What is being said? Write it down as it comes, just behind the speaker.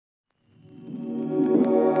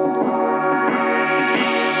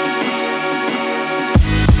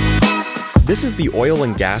This is the Oil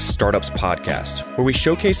and Gas Startups Podcast, where we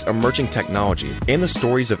showcase emerging technology and the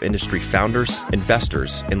stories of industry founders,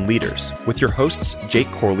 investors, and leaders with your hosts,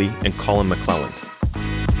 Jake Corley and Colin McClelland.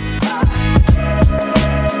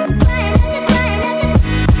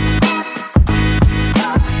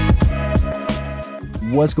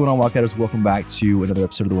 What's going on, Wildcatters? Welcome back to another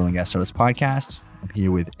episode of the Oil and Gas Startups Podcast. I'm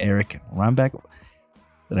here with Eric Rambeck.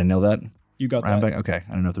 Did I know that? You got Rambeck? that. Okay.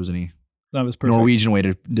 I don't know if there was any That was perfect. Norwegian way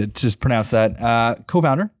to just pronounce that.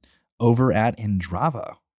 Co-founder over at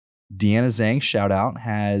Endrava. Deanna Zhang, shout out,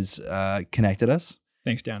 has connected us.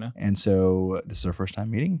 Thanks, Dana. And so this is our first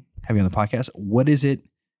time meeting, having you on the podcast. What is it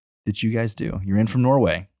that you guys do? You're in from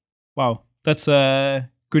Norway. Wow, that's a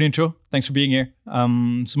good intro. Thanks for being here.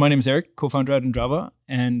 So my name is Eric, co-founder at Endrava,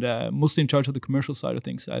 and mostly in charge of the commercial side of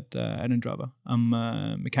things at Endrava. I'm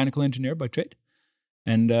a mechanical engineer by trade,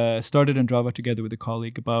 and started Endrava together with a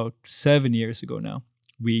colleague about 7 years ago now.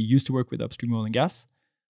 We used to work with upstream oil and gas,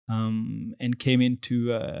 and came into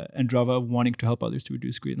Endrava wanting to help others to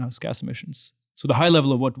reduce greenhouse gas emissions. So the high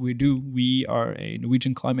level of what we do, we are a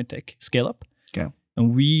Norwegian climate tech scale-up. Okay.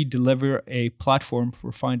 And we deliver a platform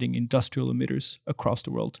for finding industrial emitters across the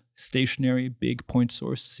world, stationary, big point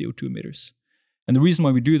source CO2 emitters. And the reason why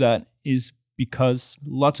we do that is because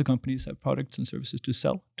lots of companies have products and services to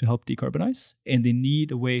sell to help decarbonize, and they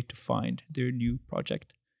need a way to find their new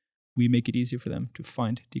project. We make it easier for them to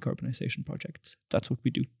find decarbonization projects. That's what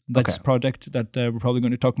we do. That's a project that we're probably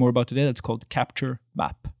going to talk more about today. That's called Capture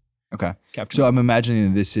Map. Okay. Capture So Map. I'm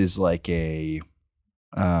imagining this is like a,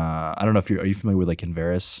 I don't know if are you familiar with like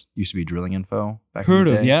Enverus? Used to be drilling info back in Heard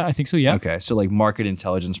the of? day? Yeah, I think so. Yeah. Okay. So like market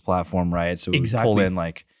intelligence platform, right? So we pull Exactly. in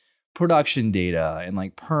like production data and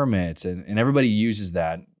like permits and everybody uses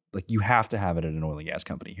that. Like you have to have it at an oil and gas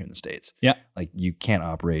company here in the States. Yeah. Like you can't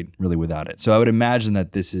operate really without it. So I would imagine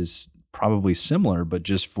that this is probably similar, but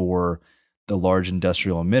just for the large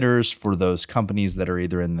industrial emitters, for those companies that are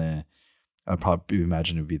either in the, I'd probably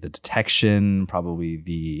imagine it would be the detection, probably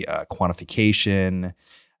the quantification,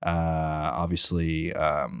 obviously,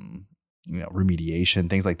 remediation,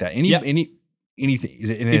 things like that. Anything? Is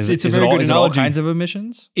it? It's a very good is it all analogy. kinds of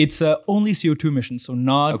emissions? It's only CO2 emissions, so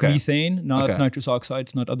not Okay. methane, not Okay. nitrous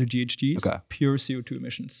oxides, not other GHGs, Okay. pure CO2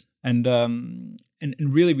 emissions. And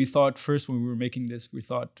really, we thought first when we were making this, we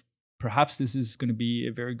thought perhaps this is going to be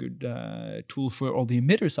a very good tool for all the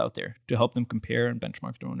emitters out there to help them compare and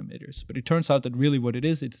benchmark their own emitters. But it turns out that really what it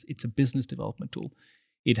is, it's a business development tool.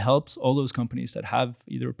 It helps all those companies that have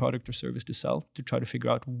either a product or service to sell to try to figure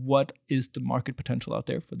out what is the market potential out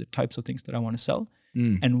there for the types of things that I want to sell,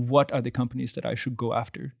 and what are the companies that I should go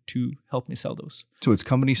after to help me sell those. So it's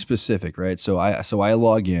company specific, right? So I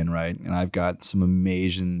log in, right, and I've got some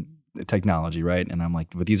amazing technology, right, and I'm like,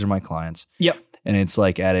 but these are my clients. Yep. And it's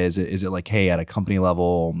like is it like, hey, at a company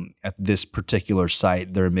level, at this particular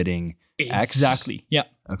site, they're emitting X? Exactly. Yeah.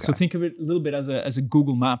 Okay. So think of it a little bit as a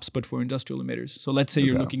Google Maps, but for industrial emitters. So let's say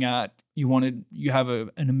you're looking at you have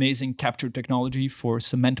an amazing capture technology for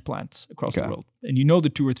cement plants across the world, and you know the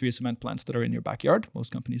 2 or 3 cement plants that are in your backyard.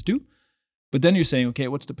 Most companies do, but then you're saying, okay,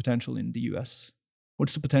 what's the potential in the US?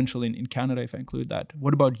 What's the potential in Canada if I include that?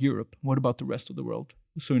 What about Europe? What about the rest of the world?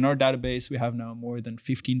 So in our database, we have now more than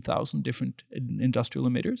 15,000 different industrial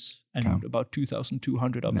emitters, and about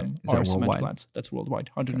 2,200 of them Is are that cement worldwide? plants. That's worldwide,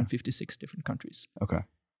 156 different countries. Okay.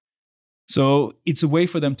 So it's a way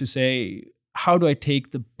for them to say, how do I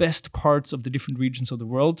take the best parts of the different regions of the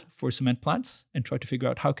world for cement plants and try to figure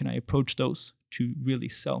out how can I approach those to really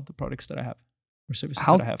sell the products that I have or services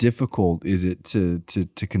How that I have. difficult is it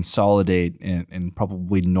to consolidate and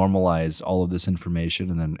probably normalize all of this information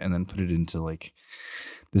and then put it into like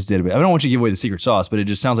this database? I don't want you to give away the secret sauce, but it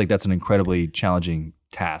just sounds like that's an incredibly challenging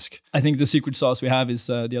task. I think the secret sauce we have is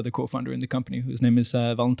the other co-founder in the company, whose name is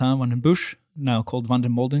Valentin van den Busch, now called Van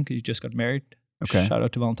den Molden, because he just got married. Okay. Shout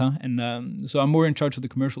out to Valentin. And so I'm more in charge of the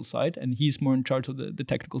commercial side, and he's more in charge of the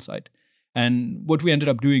technical side. And what we ended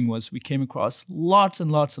up doing was we came across lots and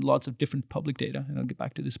lots and lots of different public data, and I'll get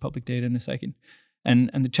back to this public data in a second. And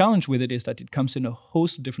the challenge with it is that it comes in a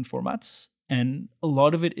host of different formats, and a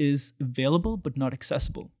lot of it is available but not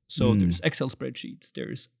accessible. So there's Excel spreadsheets,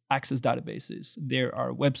 there's Access databases, there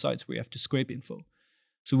are websites where you have to scrape info.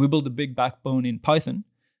 So we built a big backbone in Python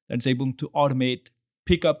that's able to automate,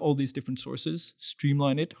 pick up all these different sources,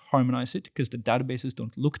 streamline it, harmonize it, because the databases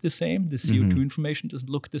don't look the same. The CO2 information doesn't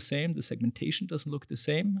look the same. The segmentation doesn't look the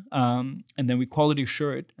same. And then we quality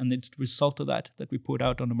assure it. And it's the result of that we put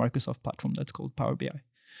out on the Microsoft platform that's called Power BI.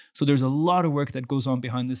 So there's a lot of work that goes on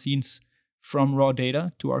behind the scenes from raw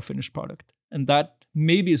data to our finished product. And that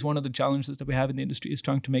maybe is one of the challenges that we have in the industry, is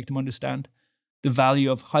trying to make them understand the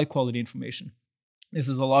value of high quality information. this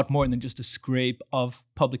is a lot more than just a scrape of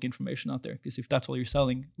public information out there. Because if that's all you're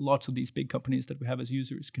selling, lots of these big companies that we have as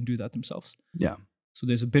users can do that themselves. Yeah. So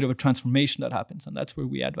there's a bit of a transformation that happens, and that's where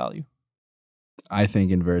we add value. I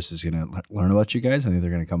think Inverse is going to learn about you guys. I think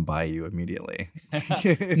they're going to come buy you immediately.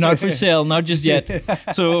 Not for sale, not just yet.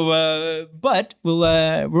 So, but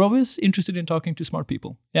we're always interested in talking to smart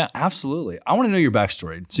people. Yeah, absolutely. I want to know your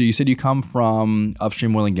backstory. So you said you come from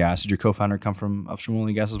upstream oil and gas. Did your co-founder come from upstream oil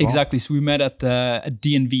and gas as well? Exactly. So we met at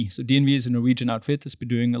DNV. So DNV is a Norwegian outfit that's been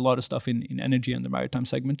doing a lot of stuff in energy and the maritime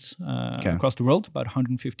segments across the world. About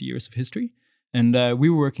 150 years of history. And we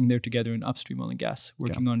were working there together in upstream oil and gas,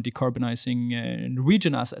 working on decarbonizing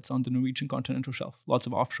Norwegian assets on the Norwegian continental shelf. Lots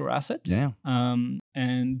of offshore assets.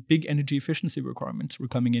 And big energy efficiency requirements were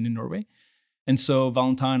coming in Norway. And so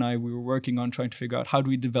Valentin and I, we were working on trying to figure out how do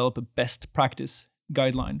we develop a best practice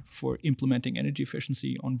guideline for implementing energy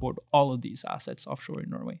efficiency on board all of these assets offshore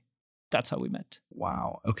in Norway. That's how we met.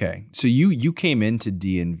 Wow. Okay. So you came into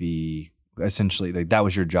DNV essentially, like, that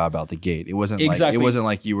was your job out the gate. It wasn't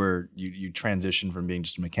like you transitioned from being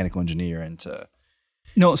just a mechanical engineer into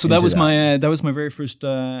that was my very first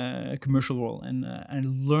commercial role, and I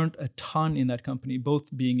learned a ton in that company.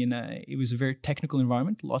 Both being it was a very technical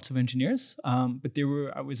environment, lots of engineers, but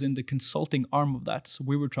I was in the consulting arm of that, so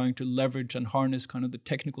we were trying to leverage and harness kind of the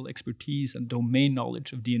technical expertise and domain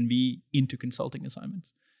knowledge of DNV into consulting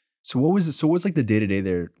assignments. So what was like the day-to-day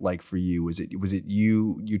there like for you? Was it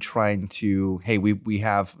you trying to, hey, we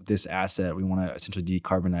have this asset, we want to essentially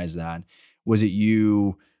decarbonize that? Was it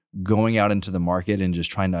you going out into the market and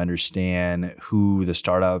just trying to understand who the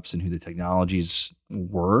startups and who the technologies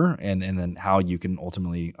were, and then how you can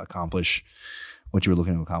ultimately accomplish what you were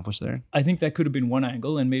looking to accomplish there? I think that could have been one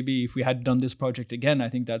angle, and maybe if we had done this project again, I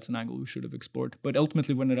think that's an angle we should have explored. But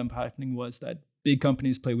ultimately, what ended up happening was that big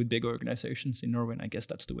companies play with big organizations in Norway, and I guess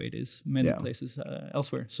that's the way it is many places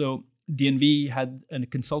elsewhere. So DNV had a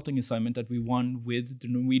consulting assignment that we won with the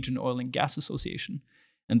Norwegian Oil and Gas Association,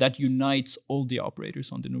 and that unites all the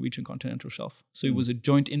operators on the Norwegian continental shelf. So it was a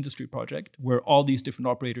joint industry project where all these different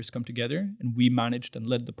operators come together, and we managed and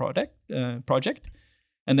led the project.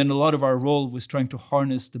 And then a lot of our role was trying to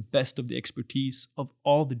harness the best of the expertise of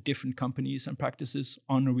all the different companies and practices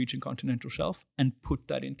on Norwegian continental shelf and put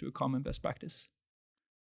that into a common best practice.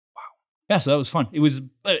 Wow. Yeah, so that was fun. It was,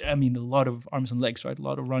 a lot of arms and legs, right? A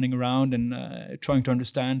lot of running around and trying to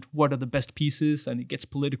understand what are the best pieces, and it gets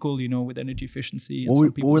political, with energy efficiency. And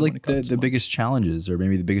what were like the biggest challenges, or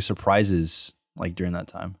maybe the biggest surprises like during that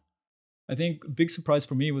time? I think a big surprise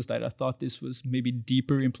for me was that I thought this was maybe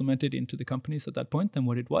deeper implemented into the companies at that point than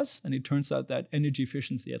what it was. And it turns out that energy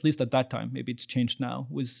efficiency, at least at that time, maybe it's changed now,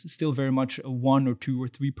 was still very much a 1 or 2 or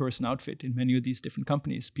 3 person outfit in many of these different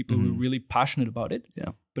companies. People who were really passionate about it,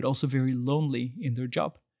 but also very lonely in their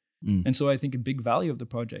job. And so I think a big value of the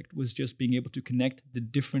project was just being able to connect the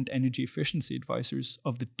different energy efficiency advisors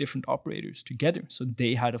of the different operators together. So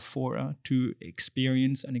they had a fora to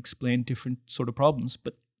experience and explain different sort of problems,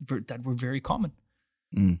 but that were very common.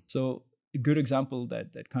 So a good example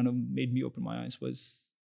that kind of made me open my eyes was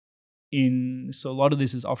so a lot of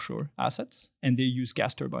this is offshore assets, and they use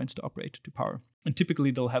gas turbines to operate, to power. And typically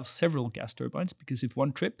they'll have several gas turbines, because if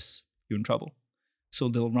one trips, you're in trouble. So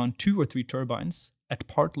they'll run 2 or 3 turbines at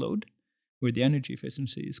part load, where the energy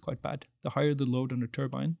efficiency is quite bad. The higher the load on a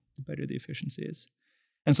turbine, the better the efficiency is.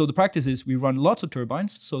 And so the practice is we run lots of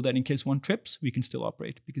turbines so that in case one trips, we can still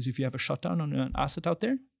operate. Because if you have a shutdown on an asset out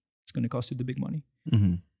there, it's going to cost you the big money.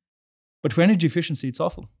 But for energy efficiency, it's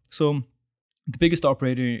awful. So the biggest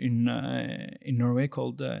operator in Norway,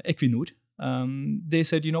 called Equinor, they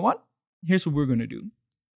said, you know what? Here's what we're going to do.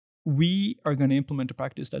 We are going to implement a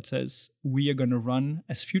practice that says we are going to run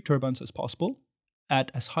as few turbines as possible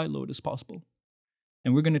at as high load as possible.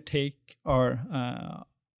 And we're going to take our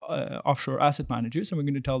offshore asset managers, and we're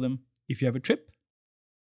going to tell them, if you have a trip,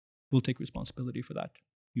 we'll take responsibility for that.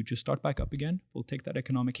 You just start back up again. We'll take that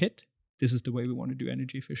economic hit. This is the way we want to do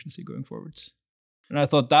energy efficiency going forwards. And I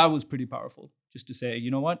thought that was pretty powerful, just to say, you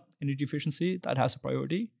know what? Energy efficiency, that has a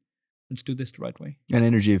priority. Let's do this the right way. And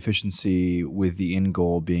energy efficiency with the end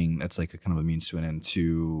goal being that's like a kind of a means to an end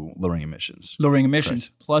to lowering emissions. Lowering emissions.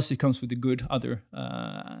 Correct. Plus it comes with the good other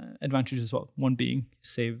advantages as well. One being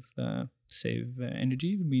save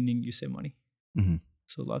energy, meaning you save money.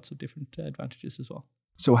 So lots of different advantages as well.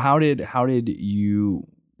 So how did you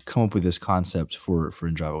come up with this concept for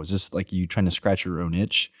Endrava? Was this like you trying to scratch your own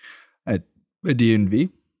itch at DNV?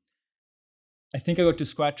 I think I got to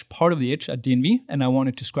scratch part of the itch at DNV, and I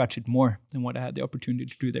wanted to scratch it more than what I had the opportunity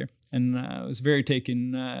to do there. And I was very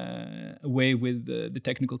taken away with the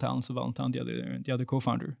technical talents of Valentin, the other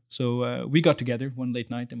co-founder. So we got together one late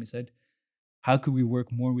night and we said, how could we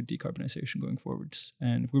work more with decarbonization going forwards?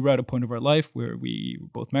 And we were at a point of our life where we were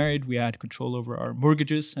both married, we had control over our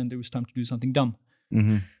mortgages, and there was time to do something dumb.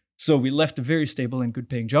 Mm-hmm. So we left a very stable and good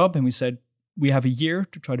paying job, and we said, we have a year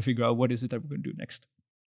to try to figure out what is it that we're going to do next.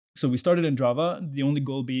 So we started Endrava, the only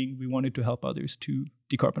goal being we wanted to help others to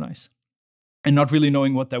decarbonize. And not really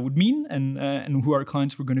knowing what that would mean and who our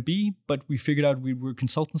clients were going to be, but we figured out we were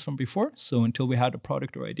consultants from before. So until we had a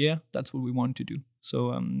product or idea, that's what we wanted to do.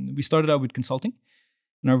 So we started out with consulting.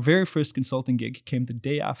 And our very first consulting gig came the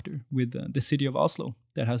day after with the city of Oslo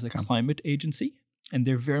that has a climate agency. And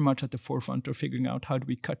they're very much at the forefront of figuring out how do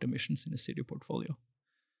we cut emissions in a city portfolio.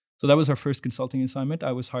 So that was our first consulting assignment.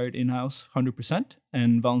 I was hired in-house 100%,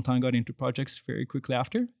 and Valentine got into projects very quickly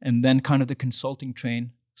after. And then kind of the consulting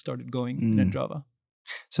train started going in Endrava.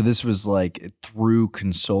 So this was like through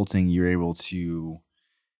consulting, you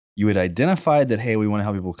had identified that, hey, we want to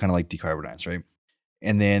help people kind of like decarbonize, right?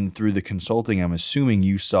 And then through the consulting, I'm assuming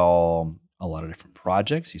you saw a lot of different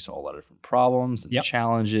projects, you saw a lot of different problems and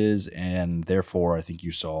challenges, and therefore I think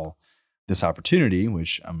you saw this opportunity,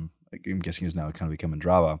 which I'm guessing is now kind of become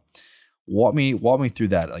Endrava. Walk me through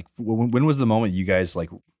that. Like, when was the moment you guys like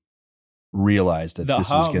realized that this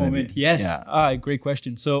was going to be? Yes. Yeah. Great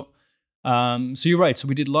question. So you're right. So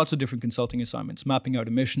we did lots of different consulting assignments, mapping out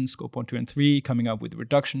emissions, scope 1, 2, and 3, coming up with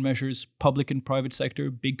reduction measures, public and private sector,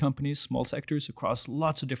 big companies, small sectors, across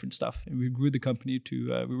lots of different stuff. And we grew the company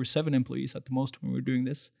to, we were 7 employees at the most when we were doing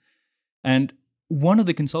this. And one of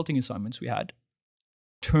the consulting assignments we had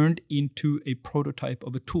turned into a prototype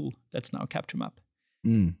of a tool that's now CaptureMap.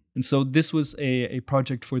 And so this was a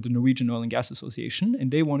project for the Norwegian Oil and Gas Association,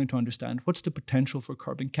 and they wanted to understand what's the potential for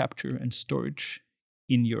carbon capture and storage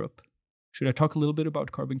in Europe. Should I talk a little bit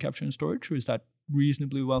about carbon capture and storage, or is that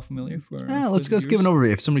reasonably well familiar for let's give an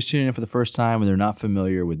overview. If somebody's tuning in for the first time and they're not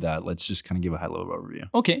familiar with that, let's just kind of give a high-level overview.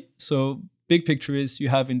 Okay, so big picture is you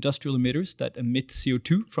have industrial emitters that emit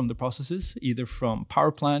CO2 from the processes, either from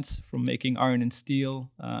power plants, from making iron and steel,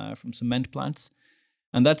 from cement plants.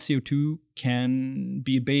 And that CO2 can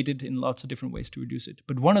be abated in lots of different ways to reduce it.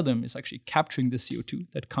 But one of them is actually capturing the CO2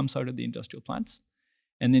 that comes out of the industrial plants.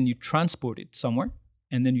 And then you transport it somewhere,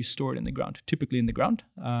 and then you store it in the ground, typically in the ground,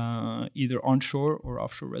 either onshore or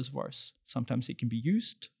offshore reservoirs. Sometimes it can be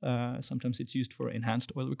used. Sometimes it's used for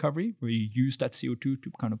enhanced oil recovery, where you use that CO2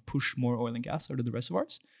 to kind of push more oil and gas out of the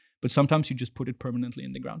reservoirs. But sometimes you just put it permanently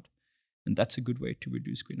in the ground. And that's a good way to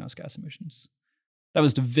reduce greenhouse gas emissions. That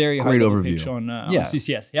was the very high level pitch on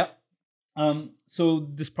CCS. Yeah. So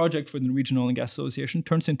this project for the Norwegian Oil and Gas Association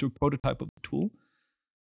turns into a prototype of the tool.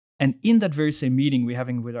 And in that very same meeting we're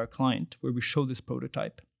having with our client, where we show this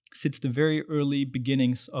prototype, sits the very early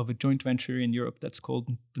beginnings of a joint venture in Europe that's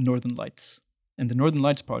called the Northern Lights. And the Northern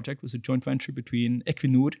Lights project was a joint venture between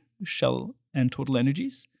Equinor, Shell, and Total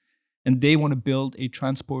Energies. And they want to build a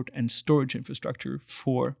transport and storage infrastructure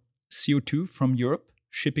for CO2 from Europe,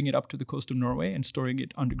 shipping it up to the coast of Norway and storing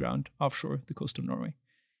it underground offshore the coast of Norway.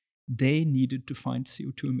 They needed to find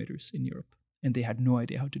CO2 emitters in Europe, and they had no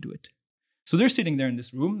idea how to do it. So they're sitting there in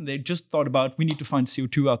this room. They just thought about, we need to find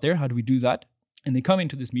CO2 out there. How do we do that? And they come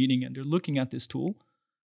into this meeting, and they're looking at this tool,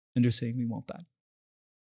 and they're saying, we want that.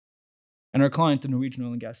 And our client, the Norwegian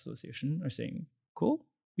Oil and Gas Association, are saying, cool,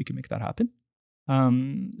 we can make that happen.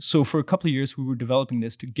 So for a couple of years, we were developing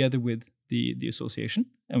this together with the association,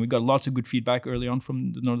 and we got lots of good feedback early on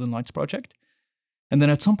from the Northern Lights project. And then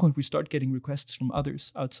at some point, we start getting requests from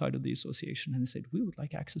others outside of the association, and they said, we would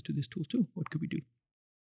like access to this tool too. What could we do?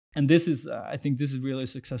 And this is, I think this is really a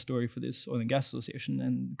success story for this oil and gas association,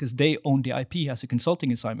 and because they own the IP as a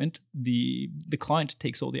consulting assignment, the client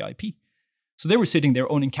takes all the IP. So they were sitting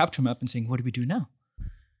there owning CaptureMap and saying, what do we do now?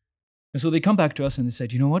 And so they come back to us and they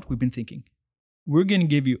said, you know what, we've been thinking. We're going to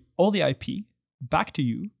give you all the IP back to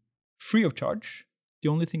you, free of charge. The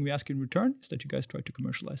only thing we ask in return is that you guys try to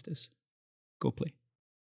commercialize this. Go play.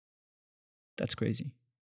 That's crazy.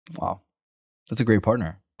 Wow. That's a great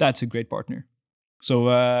partner. That's a great partner. So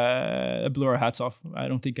I blew our hats off. I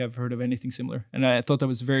don't think I've heard of anything similar. And I thought that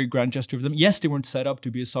was a very grand gesture of them. Yes, they weren't set up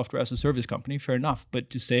to be a software as a service company, fair enough. But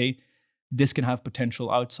to say this can have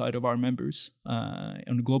potential outside of our members on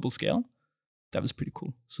a global scale, that was pretty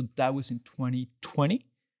cool. So that was in 2020.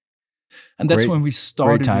 And that's when we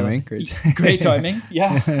started. Great timing. Great timing.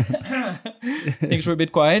 Yeah. Things were a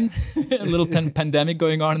bit quiet. A little pandemic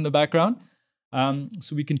going on in the background.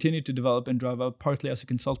 So we continued to develop Endrava partly as a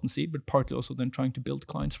consultancy, but partly also then trying to build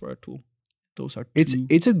clients for our tool. Those are two.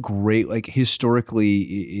 It's a great, like historically,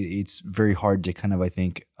 it's very hard to kind of, I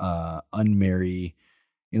think, unmarry,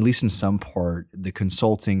 at least in some part, the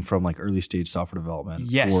consulting from like early stage software development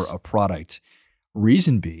for a product.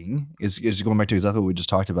 Reason being is going back to exactly what we just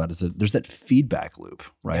talked about, is that there's that feedback loop,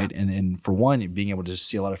 right? Yeah. And for one, being able to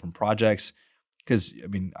see a lot of different projects, because I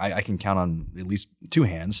mean, I can count on at least two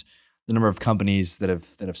hands the number of companies that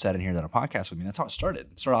have sat in here that have podcast with me. That's how it started.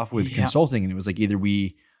 It started off with consulting, and it was like either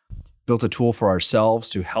we built a tool for ourselves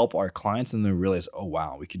to help our clients, and then we realized, oh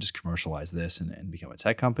wow, we could just commercialize this and become a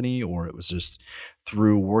tech company, or it was just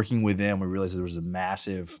through working with them, we realized there was a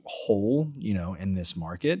massive hole, in this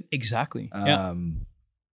market. Exactly.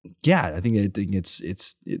 Yeah, I think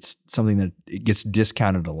it's something that it gets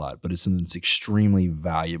discounted a lot, but it's something that's extremely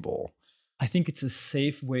valuable. I think it's a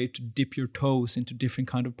safe way to dip your toes into different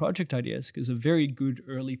kind of project ideas, because a very good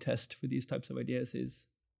early test for these types of ideas is,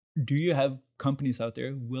 do you have companies out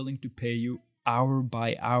there willing to pay you hour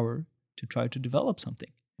by hour to try to develop something?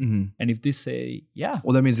 Mm-hmm. And if they say, yeah.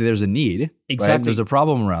 Well, that means that there's a need. Exactly. Right? There's a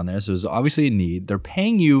problem around there. So there's obviously a need. They're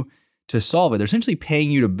paying you to solve it. They're essentially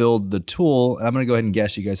paying you to build the tool. And I'm going to go ahead and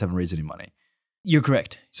guess you guys haven't raised any money. You're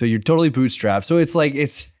correct. So you're totally bootstrapped. So it's like,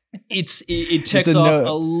 it checks off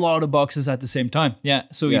a lot of boxes at the same time. Yeah.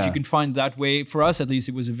 So if you can find that way, for us at least,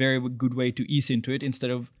 it was a very good way to ease into it,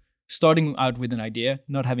 instead of starting out with an idea,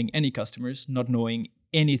 not having any customers, not knowing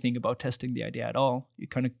anything about testing the idea at all. You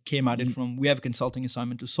kind of came at it from, we have a consulting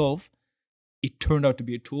assignment to solve. It turned out to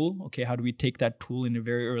be a tool. Okay, how do we take that tool in a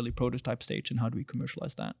very early prototype stage, and how do we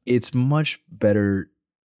commercialize that? It's much better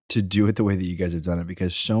to do it the way that you guys have done it,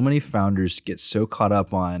 because so many founders get so caught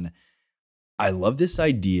up on, I love this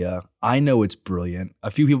idea. I know it's brilliant.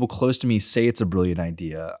 A few people close to me say it's a brilliant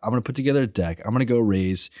idea. I'm going to put together a deck. I'm going to go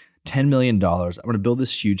raise $10 million. I'm going to build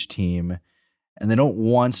this huge team. And they don't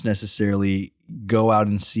once necessarily go out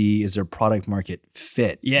and see, is there product market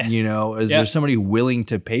fit? Yes. Is there somebody willing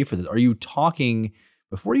to pay for this? Are you talking,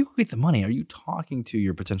 before you get the money, are you talking to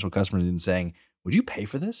your potential customers and saying, would you pay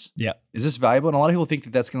for this? Yeah. Is this valuable? And a lot of people think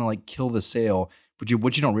that that's going to like kill the sale. But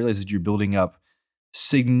what you don't realize is you're building up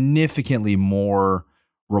significantly more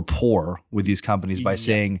rapport with these companies by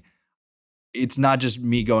saying, it's not just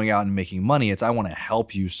me going out and making money. It's, I want to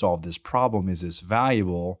help you solve this problem. Is this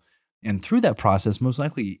valuable? And through that process, most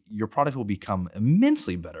likely your product will become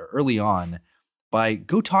immensely better early on by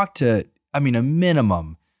go talk to, a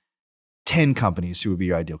minimum 10 companies who would be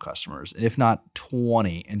your ideal customers, and if not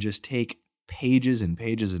 20, and just take pages and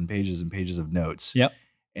pages and pages and pages of notes. Yep.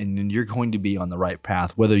 And then you're going to be on the right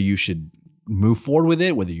path, whether you should move forward with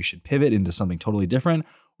it, whether you should pivot into something totally different,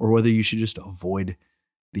 or whether you should just avoid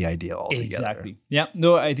the idea altogether. Exactly. Yeah.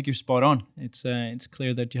 No, I think you're spot on. It's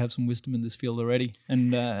clear that you have some wisdom in this field already,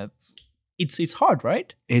 and it's hard,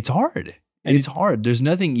 right? It's hard. And it's hard. There's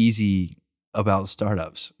nothing easy about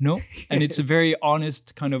startups. No, and it's a very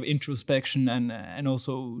honest kind of introspection, and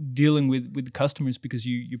also dealing with customers, because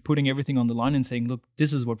you're putting everything on the line and saying, look,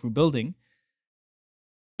 this is what we're building.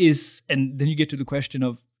 And then you get to the question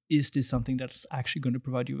of, is this something that's actually going to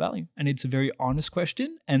provide you value? And it's a very honest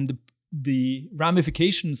question, and the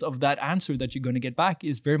ramifications of that answer that you're going to get back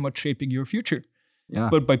is very much shaping your future. Yeah.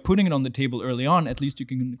 But by putting it on the table early on, at least you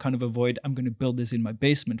can kind of avoid, I'm going to build this in my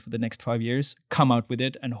basement for the next 5 years, come out with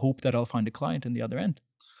it, and hope that I'll find a client on the other end.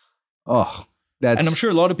 Oh, and I'm sure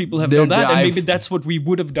a lot of people have done that, and maybe that's what we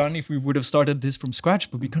would have done if we would have started this from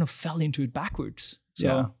scratch, but we kind of fell into it backwards.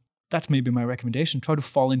 So that's maybe my recommendation. Try to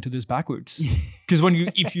fall into this backwards. Because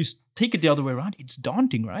if you take it the other way around, it's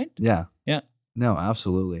daunting, right? Yeah. Yeah. No,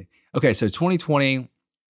 absolutely. Okay, so 2020,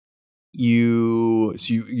 you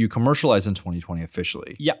commercialized in 2020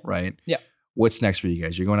 officially. Yeah. Right? Yeah. What's next for you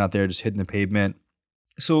guys? You're going out there just hitting the pavement,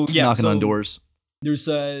 knocking on doors. There's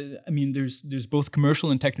both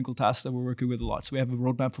commercial and technical tasks that we're working with a lot. So we have a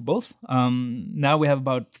roadmap for both. Now we have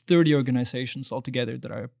about 30 organizations altogether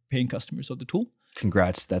that are paying customers of the tool.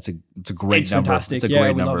 Congrats. It's a great it's number. Fantastic. It's a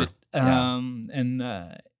great we number. Love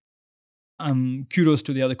it. And kudos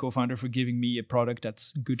to the other co-founder for giving me a product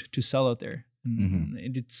that's good to sell out there.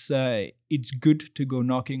 And it's good to go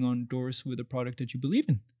knocking on doors with a product that you believe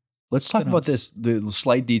in. Let's talk about the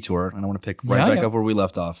slight detour, and I want to pick back up where we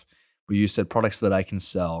left off. Where you said products that I can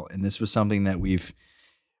sell, and this was something that we've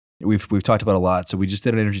talked about a lot. So we just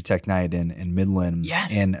did an energy tech night in Midland,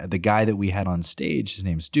 and the guy that we had on stage, his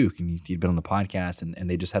name's Duke, and he'd been on the podcast, and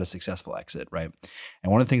they just had a successful exit, right?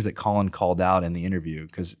 And one of the things that Colin called out in the interview,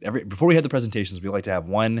 because before we had the presentations, we like to have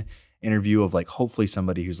one interview of like hopefully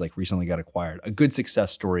somebody who's like recently got acquired, a good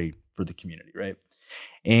success story for the community, right?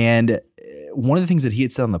 And one of the things that he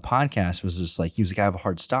had said on the podcast was just like, he was like, I have a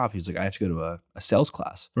hard stop. He was like, I have to go to a sales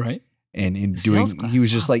class, right? And in doing, he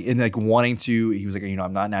was just like, in like wanting to, he was like,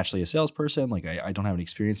 I'm not naturally a salesperson. Like I don't have any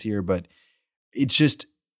experience here, but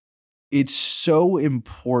it's so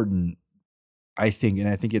important, I think. And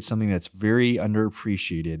I think it's something that's very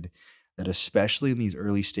underappreciated, that especially in these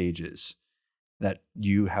early stages, that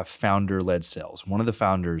you have founder-led sales. One of the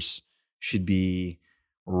founders should be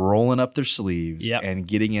rolling up their sleeves and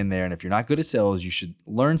getting in there. And if you're not good at sales, you should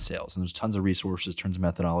learn sales. And there's tons of resources, tons of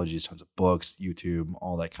methodologies, tons of books, YouTube,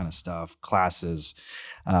 all that kind of stuff, classes,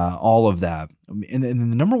 all of that. And the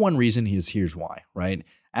number one reason is here's why, right?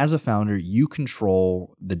 As a founder, you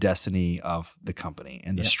control the destiny of the company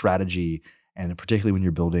and the strategy, and particularly when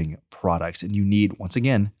you're building products. And you need, once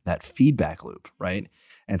again, that feedback loop, right?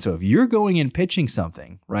 And so if you're going and pitching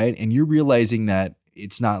something, right, and you're realizing that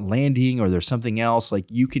it's not landing or there's something else, like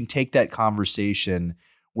you can take that conversation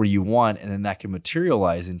where you want, and then that can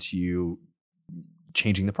materialize into you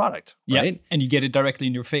changing the product, right? Yeah, and you get it directly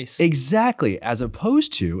in your face. Exactly. As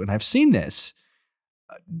opposed to, and I've seen this,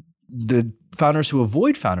 the founders who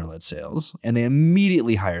avoid founder-led sales and they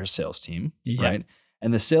immediately hire a sales team, right?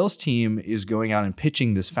 And the sales team is going out and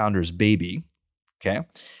pitching this founder's baby, okay?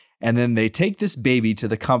 And then they take this baby to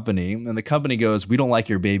the company, and the company goes, "We don't like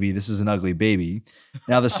your baby. This is an ugly baby."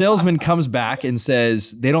 Now the salesman comes back and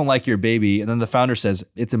says, "They don't like your baby." And then the founder says,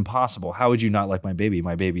 "It's impossible. How would you not like my baby?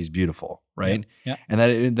 My baby's beautiful," right? Yeah. And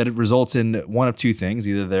that it results in one of two things.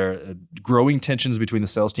 Either there are growing tensions between the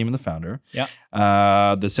sales team and the founder.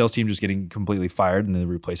 The sales team just getting completely fired, and then they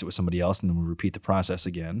replace it with somebody else, and then we repeat the process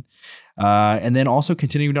again. And then also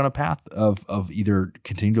continuing down a path of either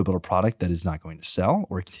continuing to build a product that is not going to sell,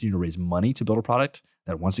 or continue to raise money to build a product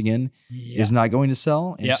that once again is not going to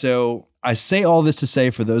sell. And so I say all this to say,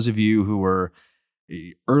 for those of you who are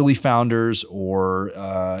early founders, or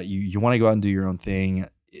you want to go out and do your own thing,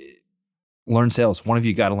 learn sales. One of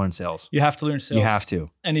you got to learn sales. You have to learn sales. You have to.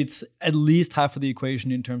 And it's at least half of the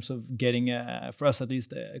equation in terms of getting, for us at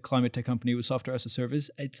least, a climate tech company with software as a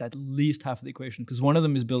service. It's at least half of the equation, because one of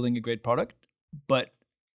them is building a great product. But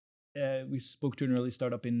we spoke to an early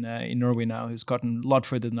startup in Norway now who's gotten a lot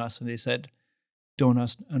further than us. And they said, don't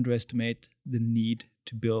underestimate the need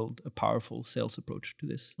to build a powerful sales approach to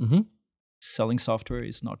this. Mm-hmm. Selling software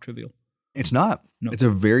is not trivial. It's not. No. It's a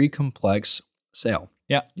very complex sale.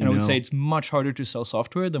 Yeah, and I would say it's much harder to sell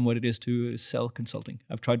software than what it is to sell consulting.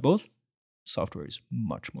 I've tried both. Software is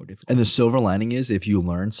much more difficult. And the silver lining is, if you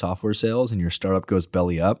learn software sales and your startup goes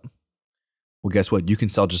belly up, well, guess what? You can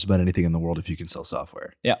sell just about anything in the world if you can sell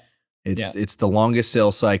software. Yeah. It's the longest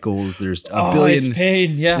sales cycles. There's a billion. It's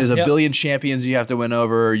pain. Yeah. There's a billion champions you have to win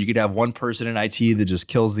over. You could have one person in IT that just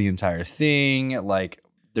kills the entire thing. Like,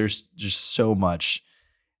 there's just so much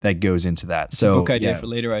that goes into that. It's a book idea for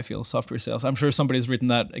later, I feel, software sales. I'm sure somebody's written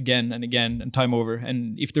that again and again and time over.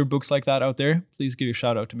 And if there are books like that out there, please give a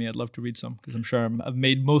shout out to me. I'd love to read some, because I'm sure I've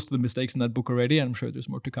made most of the mistakes in that book already, and I'm sure there's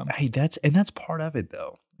more to come. Hey, that's part of it,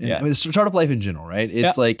 though. Yeah. I mean, startup life in general, right?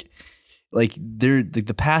 It's like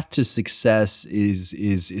the path to success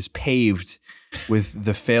is paved with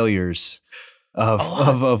the failures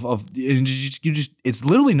of you just it's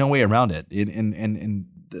literally no way around it. And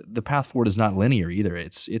the path forward is not linear either.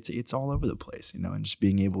 It's all over the place, and just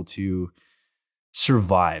being able to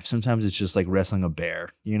survive. Sometimes it's just like wrestling a bear,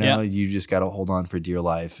 you just got to hold on for dear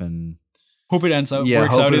life and hope it ends up,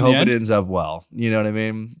 works out in the end. It ends up well. You know what I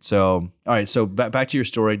mean? So, all right. So back to your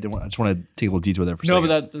story. I just want to take a little detour there for a second. No,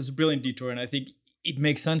 but that was a brilliant detour. And I think it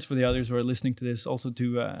makes sense for the others who are listening to this also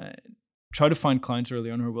to try to find clients early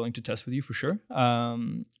on who are willing to test with you, for sure.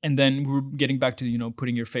 And then we're getting back to,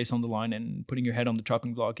 putting your face on the line and putting your head on the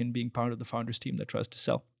chopping block and being part of the founders team that tries to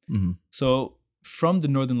sell. Mm-hmm. So from the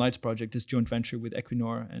Northern Lights project, this joint venture with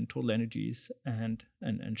Equinor and Total Energies and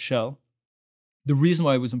Shell, the reason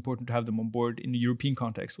why it was important to have them on board in the European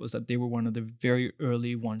context was that they were one of the very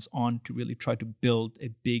early ones on to really try to build a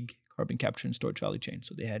big carbon capture and storage value chain.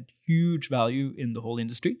 So they had huge value in the whole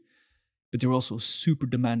industry, but they were also super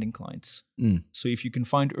demanding clients. So if you can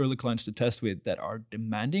find early clients to test with that are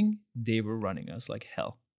demanding, they were running us like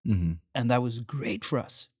hell. Mm-hmm. And that was great for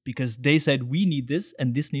us, because they said, we need this,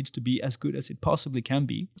 and this needs to be as good as it possibly can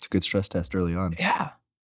be. It's a good stress test early on. Yeah.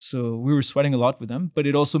 So we were sweating a lot with them, but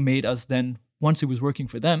it also made us then, once it was working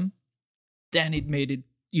for them, then it made it,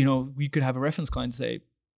 we could have a reference client say,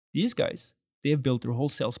 these guys, they have built their whole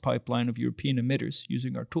sales pipeline of European emitters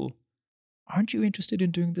using our tool. Aren't you interested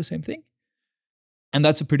in doing the same thing? And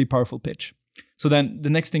that's a pretty powerful pitch. So then the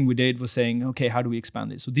next thing we did was saying, okay, how do we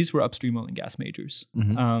expand this? So these were upstream oil and gas majors.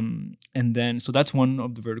 Mm-hmm. And then, so that's one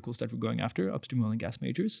of the verticals that we're going after, upstream oil and gas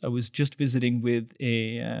majors. I was just visiting with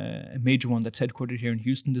a major one that's headquartered here in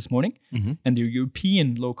Houston this morning. Mm-hmm. And their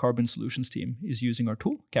European low carbon solutions team is using our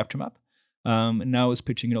tool, CaptureMap. And now is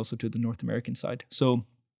pitching it also to the North American side. So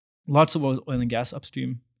lots of oil and gas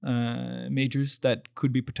upstream majors that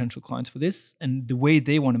could be potential clients for this. And the way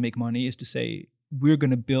they want to make money is to say, we're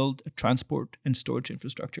going to build a transport and storage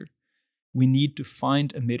infrastructure. we need to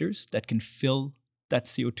find emitters that can fill that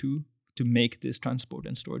CO2 to make this transport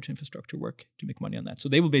and storage infrastructure work, to make money on that. So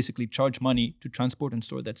they will basically charge money to transport and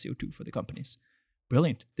store that CO2 for the companies.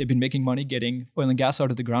 Brilliant. They've been making money getting oil and gas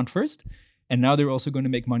out of the ground first, and now they're also going to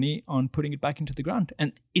make money on putting it back into the ground.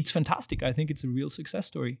 And it's fantastic. I think it's a real success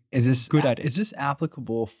story. Is this good at it? Is this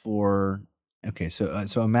applicable for? Okay, so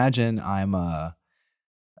imagine I'm an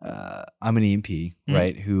E&P,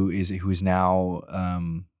 right? Who is now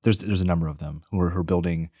there's a number of them who are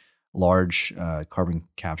building large carbon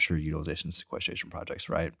capture, utilization, and sequestration projects,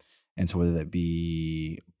 right? And so whether that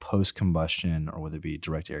be post combustion or whether it be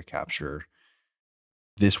direct air capture,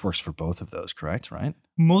 this works for both of those, correct? Right?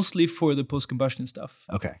 Mostly for the post combustion stuff.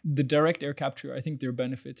 Okay. The direct air capture, I think their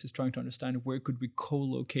benefits is trying to understand where could we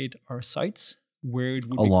co-locate our sites, where it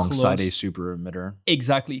would alongside be a super emitter.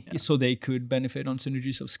 Exactly. Yeah. So they could benefit on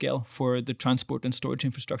synergies of scale for the transport and storage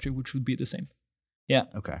infrastructure, which would be the same. Yeah.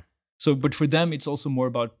 Okay. So, but for them, it's also more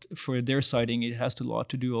about, for their siting, it has a lot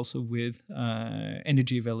to do also with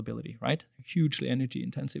energy availability, right? Hugely energy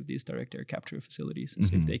intensive, these direct air capture facilities.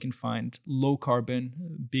 So if they can find low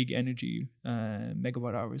carbon, big energy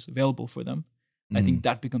megawatt hours available for them, I think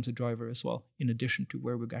that becomes a driver as well, in addition to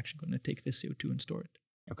where we're actually going to take this CO2 and store it.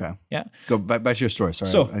 Okay. Yeah. Go back to your story. Sorry.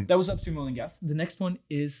 So that was upstream oil and gas. The next one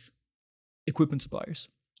is equipment suppliers.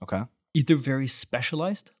 Okay. Either very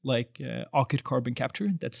specialized, like Aker Carbon Capture,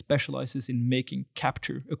 that specializes in making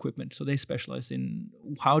capture equipment. So they specialize in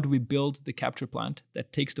how do we build the capture plant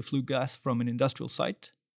that takes the flue gas from an industrial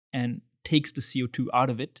site and takes the CO2 out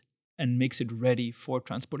of it and makes it ready for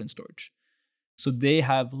transport and storage. So they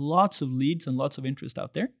have lots of leads and lots of interest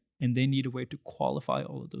out there, and they need a way to qualify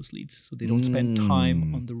all of those leads so they don't spend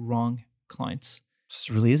time on the wrong clients. This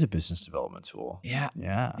really is a business development tool. Yeah.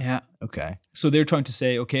 Okay. So they're trying to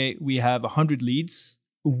say, okay, we have 100 leads.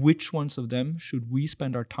 Which ones of them should we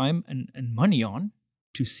spend our time and money on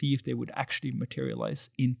to see if they would actually materialize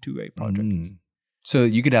into a project? So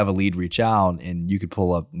you could have a lead reach out and you could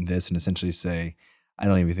pull up this and essentially say, I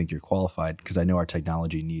don't even think you're qualified because I know our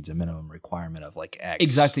technology needs a minimum requirement of like X.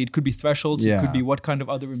 Exactly. It could be thresholds. Yeah. It could be what kind of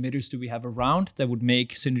other emitters do we have around that would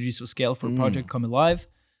make synergies of scale for a project come alive.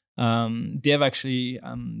 They have actually,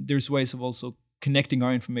 there's ways of also connecting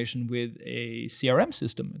our information with a CRM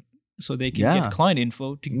system. So they can get client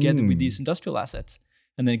info together with these industrial assets.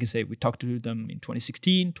 And then you can say, we talked to them in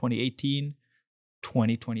 2016, 2018,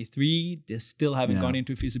 2023. They still haven't gone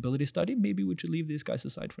into a feasibility study. Maybe we should leave these guys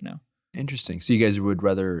aside for now. Interesting. So you guys would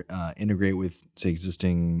rather integrate with, say,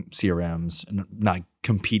 existing CRMs and not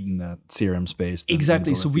compete in the CRM space?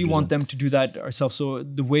 Exactly. So we want them to do that ourselves. So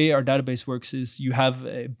the way our database works is you have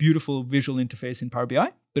a beautiful visual interface in Power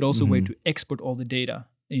BI, but also a way to export all the data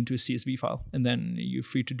into a CSV file. And then you're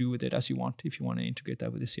free to do with it as you want. If you want to integrate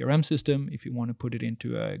that with a CRM system, if you want to put it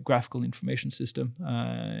into a graphical information system,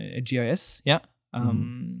 a GIS. Yeah.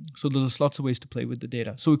 So there's lots of ways to play with the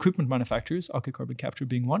data. So equipment manufacturers, Aker Carbon Capture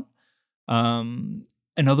being one.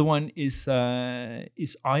 Another one is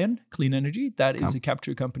Ion Clean Energy. That is a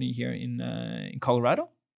capture company here in Colorado.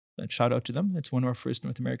 Shout out to them. It's one of our first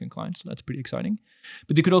North American clients, so that's pretty exciting.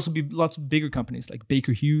 But there could also be lots of bigger companies like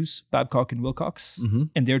Baker Hughes, Babcock and Wilcox,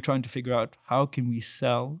 and they're trying to figure out how can we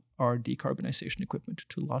sell our decarbonization equipment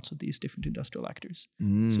to lots of these different industrial actors.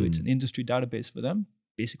 So it's an industry database for them,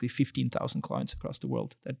 basically 15,000 clients across the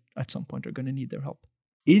world that at some point are going to need their help.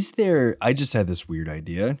 Is there, I just had this weird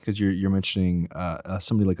idea because you're mentioning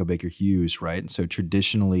somebody like a Baker Hughes, right? So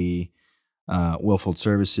traditionally, Oilfield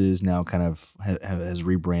Services now kind of has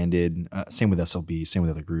rebranded, same with SLB, same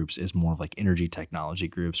with other groups, is more of like energy technology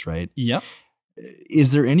groups, right? Yeah.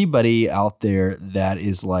 Is there anybody out there that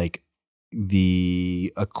is like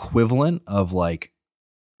the equivalent of like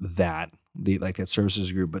that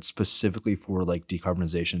services group, but specifically for like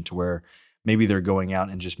decarbonization to where maybe they're going out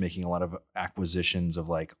and just making a lot of acquisitions of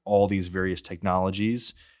like all these various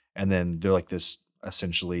technologies. And then they're like this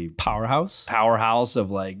essentially powerhouse of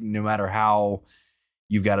like, no matter how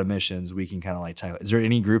you've got emissions, we can kind of like tackle. Is there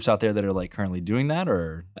any groups out there that are like currently doing that?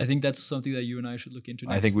 Or I think that's something that you and I should look into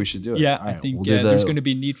next. I think we should do it. Yeah, I think there's going to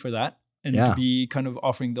be a need for that. And to be kind of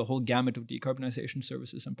offering the whole gamut of decarbonization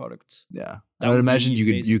services and products. Yeah. I would imagine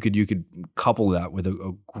you could couple that with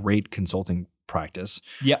a great consulting practice.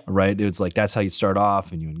 Yeah. Right. It's like, that's how you start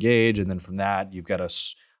off and you engage. And then from that, you've got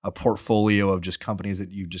a portfolio of just companies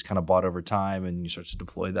that you've just kind of bought over time and you start to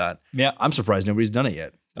deploy that. Yeah. I'm surprised nobody's done it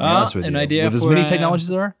yet. To be honest with you. Idea with as many technologies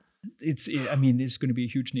there are. It's going to be a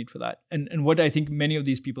huge need for that. And what I think many of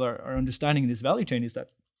these people are understanding in this value chain is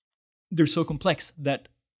that they're so complex that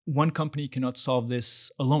one company cannot solve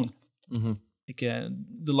this alone.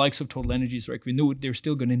 the likes of Total Energies or Equinor, they're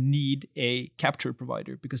still going to need a capture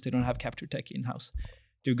provider because they don't have capture tech in-house.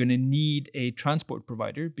 They're going to need a transport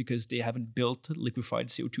provider because they haven't built liquefied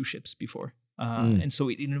CO2 ships before. And so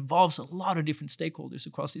it involves a lot of different stakeholders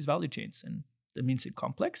across these value chains. And that means it's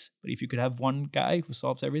complex. But if you could have one guy who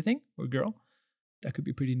solves everything, or girl, that could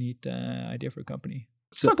be a pretty neat idea for a company.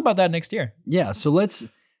 Let's talk about that next year. Yeah.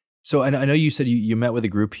 So I know you said you met with a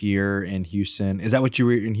group here in Houston. Is that what you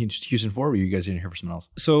were in Houston for? Or were you guys in here for someone else?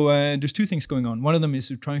 So there's two things going on. One of them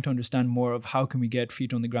is trying to understand more of how can we get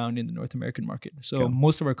feet on the ground in the North American market. So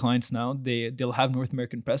most of our clients now, they'll have North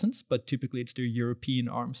American presence, but typically it's their European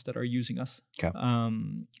arms that are using us. Okay.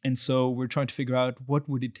 And so we're trying to figure out what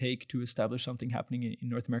would it take to establish something happening in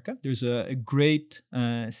North America. There's a great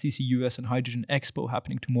CCUS and Hydrogen Expo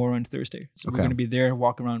happening tomorrow and Thursday. So we're going to be there,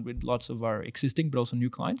 walk around with lots of our existing, but also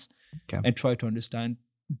new clients. And try to understand,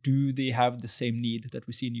 do they have the same need that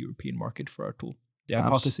we see in the European market for our tool? The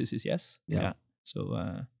hypothesis is yes. Yeah. So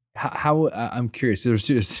how I'm curious. There's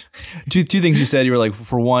two things you said. You were like,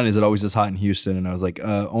 for one, is it always this hot in Houston? And I was like,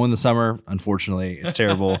 oh, in the summer, unfortunately, it's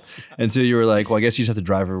terrible. And so you were like, well, I guess you just have to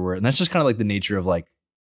drive everywhere. And that's just kind of like the nature of like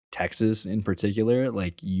Texas in particular.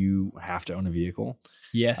 Like you have to own a vehicle.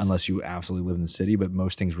 Yes. Unless you absolutely live in the city, but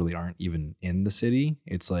most things really aren't even in the city.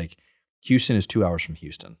 It's like, Houston is 2 hours from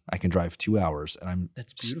Houston. I can drive 2 hours and I'm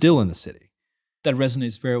still in the city. That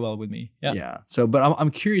resonates very well with me. Yeah. Yeah. So, but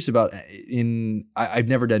I'm curious about I've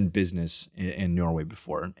never done business in Norway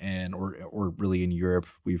before or really in Europe.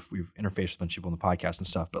 We've interfaced with a bunch of people on the podcast and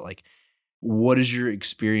stuff, but like, what has your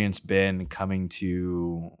experience been coming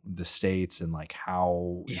to the States and like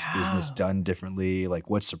how is business done differently? Like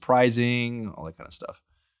what's surprising, all that kind of stuff.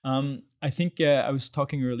 I think I was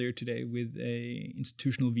talking earlier today with a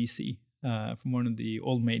institutional VC from one of the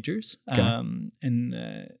old majors. And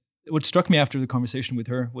what struck me after the conversation with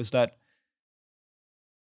her was that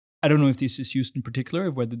I don't know if this is used in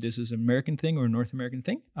particular, whether this is an American thing or a North American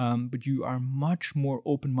thing, but you are much more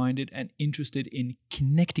open-minded and interested in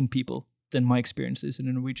connecting people than my experience is in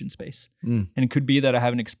the Norwegian space. And it could be that I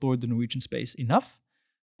haven't explored the Norwegian space enough,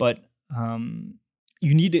 but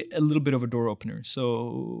you need a little bit of a door opener.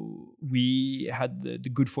 So we had the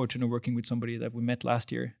good fortune of working with somebody that we met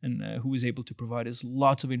last year and who was able to provide us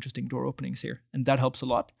lots of interesting door openings here. And that helps a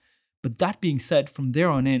lot. But that being said, from there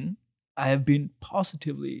on in, I have been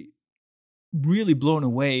positively really blown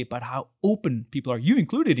away by how open people are, you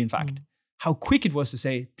included, in fact, how quick it was to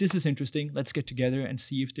say, this is interesting, let's get together and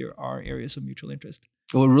see if there are areas of mutual interest.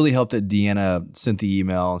 Well, it really helped that Deanna sent the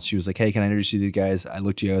email. She was like, hey, can I introduce you to these guys? I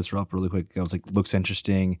looked you guys up really quick. I was like, looks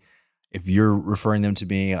interesting. If you're referring them to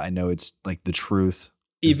me, I know it's like the truth.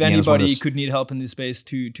 If anybody could need help in this space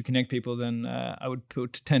to connect people, then I would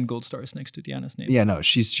put 10 gold stars next to Deanna's name. Yeah, no,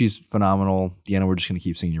 she's phenomenal. Deanna, we're just going to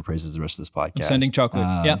keep singing your praises the rest of this podcast. I'm sending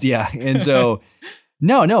chocolate. Yeah. And so,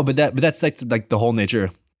 no, but that's like the whole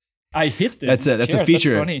nature. I hit the That's a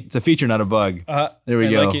feature. That's it's a feature, not a bug. There we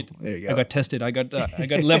go. Like it. There you go. I got tested. I got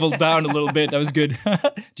leveled down a little bit. That was good.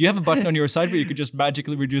 Do you have a button on your side where you could just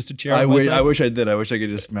magically reduce the chair? I wish I did. I wish I could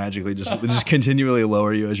just magically just continually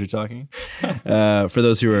lower you as you're talking. For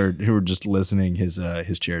those who are just listening, his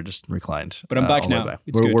chair just reclined. But I'm back now. Back.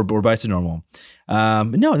 We're back to normal.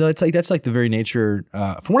 No, that's like the very nature.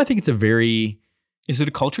 From what I think, it's a very. Is it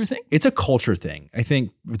a culture thing? It's a culture thing. I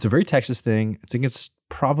think it's a very Texas thing. I think it's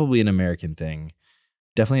probably an American thing.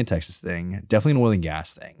 Definitely a Texas thing. Definitely an oil and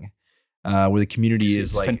gas thing. Where the community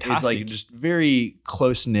is like just very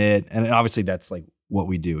close knit, and obviously that's like what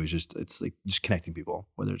we do is it's like just connecting people,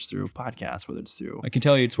 whether it's through podcasts, whether it's through I can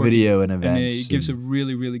tell you it's video working. And events. And it gives a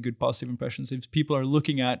really, really good positive impression. So if people are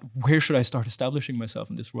looking at where should I start establishing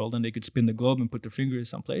myself in this world, and they could spin the globe and put their finger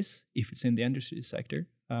someplace, if it's in the industry sector,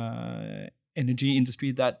 energy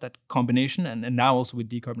industry, that combination, and now also with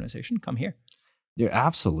decarbonization, come here. Yeah,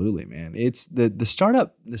 absolutely, man. It's the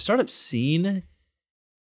startup scene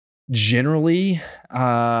generally.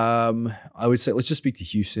 I would say, let's just speak to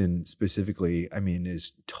Houston specifically. I mean,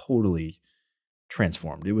 is totally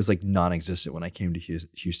transformed. It was like non-existent when I came to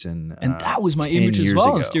Houston. And that was my image as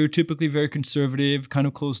well. Stereotypically very conservative, kind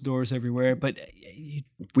of closed doors everywhere. But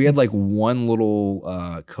we had like one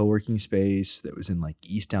little co-working space that was in like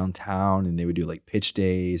East Downtown, and they would do like pitch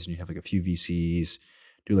days, and you have like a few VCs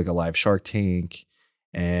do like a live Shark Tank,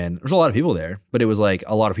 and there's a lot of people there, but it was like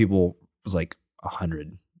a lot of people was like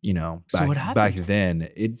 100, back then.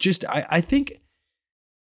 It just, I think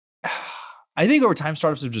over time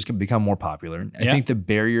startups have just become more popular. I think the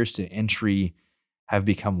barriers to entry have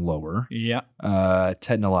become lower. Yeah.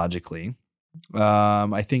 Technologically.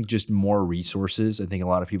 I think just more resources. I think a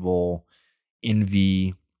lot of people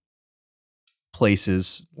envy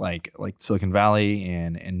places like Silicon Valley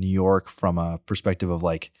and New York from a perspective of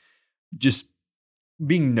like just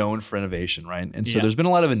being known for innovation, right? And so there's been a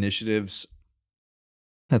lot of initiatives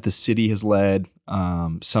that the city has led,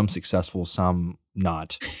 some successful, some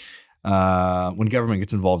not. When government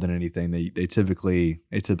gets involved in anything, they typically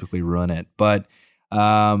ruin it. But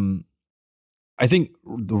I think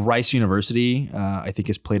the Rice University, I think,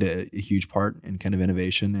 has played a huge part in kind of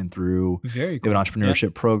innovation and through Very they have an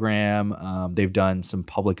entrepreneurship program. They've done some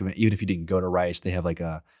public event. Even if you didn't go to Rice, they have like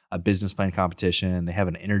a business plan competition. They have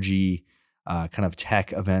an energy kind of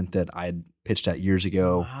tech event that I had pitched at years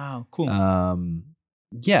ago. Wow, cool.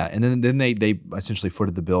 Yeah, and then they essentially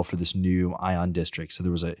footed the bill for this new ion district. So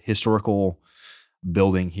there was a historical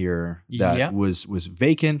building here that was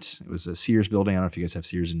vacant. It was a Sears building. I don't know if you guys have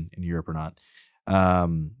Sears in Europe or not.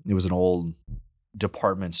 It was an old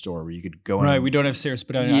department store where you could go in. Right, we don't have Sears,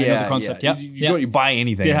 but I know the concept. Yeah, you go, you buy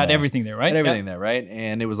anything. They had everything there, right? There, right?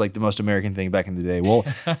 And it was like the most American thing back in the day. Well,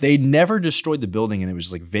 they never destroyed the building, and it was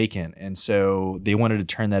just like vacant. And so they wanted to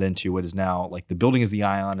turn that into what is now like the building is the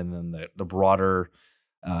Ion, and then the broader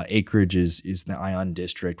acreage is the Ion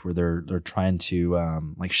district where they're trying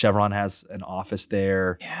to like Chevron has an office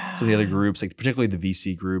there. Yeah. Some of the other groups, like particularly the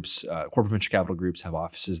VC groups, corporate venture capital groups, have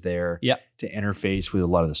offices there. To interface with a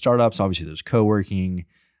lot of the startups. Obviously, there's co-working.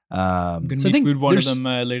 I'm going to meet with one of them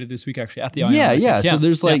later this week, actually, at the Ion. Yeah. So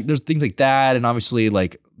there's there's things like that, and obviously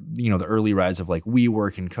like the early rise of like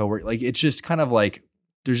WeWork and co-work. Like it's just kind of like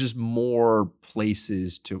there's just more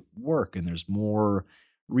places to work, and there's more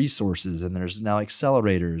resources, and there's now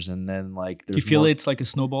accelerators, and then like there's you feel it's like a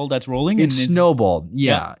snowball that's rolling. It's snowballed.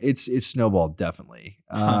 It's snowballed definitely.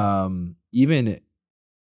 Even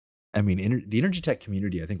I mean the energy tech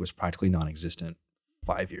community I think was practically non-existent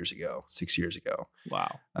 5 years ago, 6 years ago.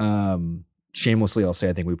 Wow. Shamelessly, I'll say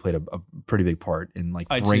I think we played a pretty big part in like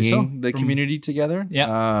bringing the community together.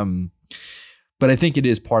 But I think it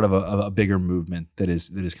is part of a bigger movement that is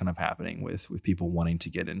kind of happening with people wanting to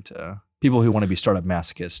get into people who want to be startup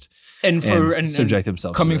masochists and subject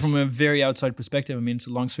themselves coming to this. From a very outside perspective. I mean, it's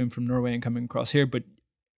a long swim from Norway and coming across here, but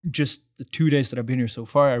just the 2 days that I've been here so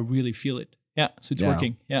far, I really feel it. Yeah, so it's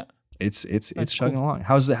working. Yeah, it's chugging along.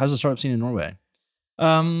 How's the startup scene in Norway?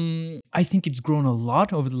 I think it's grown a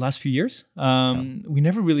lot over the last few years. We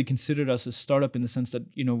never really considered us a startup in the sense that,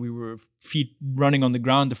 we were feet running on the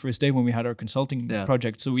ground the first day when we had our consulting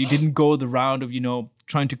project. So we didn't go the round of,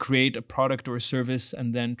 trying to create a product or a service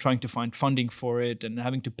and then trying to find funding for it and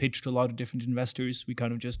having to pitch to a lot of different investors. We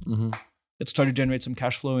kind of just let's try to generate some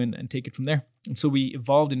cash flow and take it from there. And so we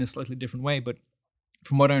evolved in a slightly different way. But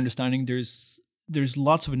from what I'm understanding, there's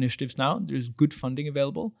lots of initiatives now. There's good funding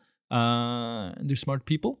available. And there's smart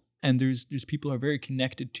people, and there's people who are very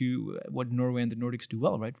connected to what Norway and the Nordics do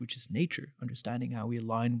well, right? Which is nature, understanding how we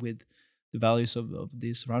align with the values of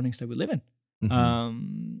the surroundings that we live in.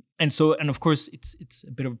 And of course, it's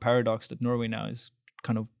a bit of a paradox that Norway now is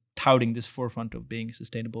kind of touting this forefront of being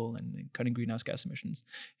sustainable and cutting greenhouse gas emissions,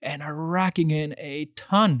 and are racking in a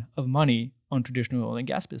ton of money on traditional oil and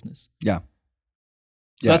gas business. So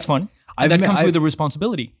that's fun. And that comes with a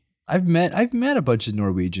responsibility. I've met a bunch of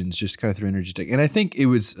Norwegians just kind of through energy tech, and I think it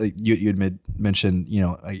was you had mentioned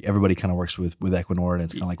like everybody kind of works with Equinor, and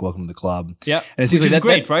it's kind of like welcome to the club. Yeah, and it seems which like is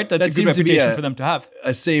great, right? That's a good reputation for them to have.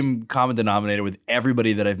 A same common denominator with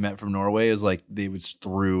everybody that I've met from Norway is like they was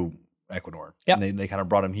through Equinor. Yeah, and they kind of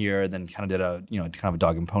brought him here, and then kind of did a kind of a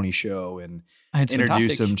dog and pony show, and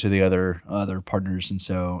introduced them to the other partners. And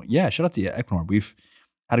so shout out to Equinor. We've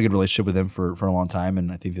had a good relationship with them for a long time, and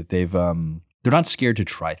I think that they've they're not scared to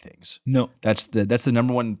try things. No, that's the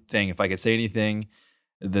number one thing. If I could say anything,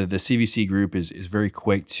 the CVC group is very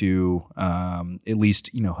quick to at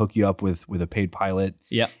least hook you up with a paid pilot.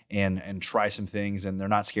 And try some things, and they're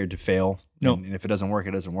not scared to fail. No, and if it doesn't work,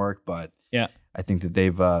 it doesn't work. But I think that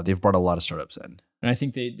they've brought a lot of startups in. And I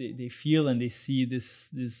think they feel and they see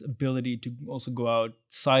this ability to also go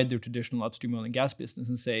outside their traditional upstream oil and gas business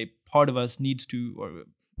and say part of us needs to, or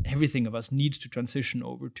everything of us needs to transition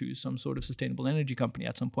over to some sort of sustainable energy company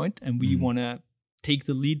at some point, and we want to take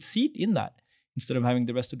the lead seat in that instead of having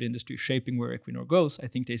the rest of the industry shaping where Equinor goes. I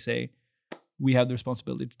think they say we have the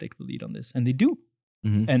responsibility to take the lead on this, and they do.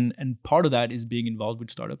 And part of that is being involved with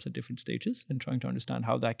startups at different stages and trying to understand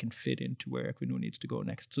how that can fit into where Equinor needs to go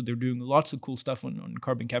next. So they're doing lots of cool stuff on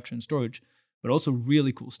carbon capture and storage, but also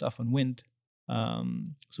really cool stuff on wind.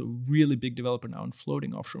 So really big developer now in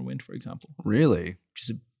floating offshore wind, for example. Really? Which is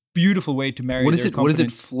a beautiful way to marry What is their it? What does it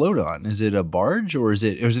competence. float on? Is it a barge, or is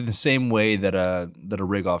it the same way that a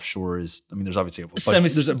rig offshore is? I mean, there's obviously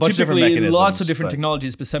there's a bunch of different typically mechanisms. lots of different but-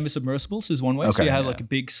 technologies, but semi-submersibles is one way. So Okay, you have yeah. like a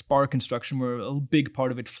big spar construction where a big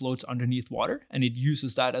part of it floats underneath water, and it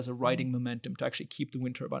uses that as a riding momentum to actually keep the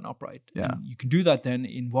wind turbine upright. Yeah. And you can do that then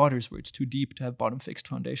in waters where it's too deep to have bottom fixed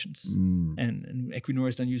foundations. Mm. And Equinor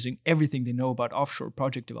is then using everything they know about offshore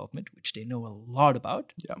project development, which they know a lot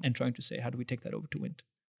about, Yeah. and trying to say, how do we take that over to wind?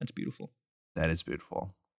 That's beautiful. That is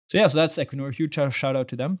beautiful. So yeah, so that's Equinor. Huge shout out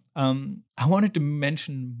to them. I wanted to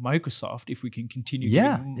mention Microsoft if we can continue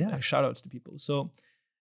giving shout outs to people. So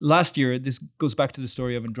last year, this goes back to the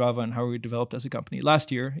story of Endrava and how we developed as a company.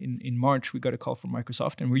 Last year, in March, we got a call from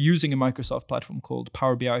Microsoft, and we're using a Microsoft platform called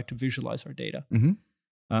Power BI to visualize our data. Mm-hmm.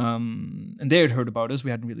 And they had heard about us. We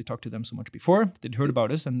hadn't really talked to them so much before. They'd heard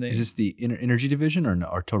about us, and they. Is this the energy division or no,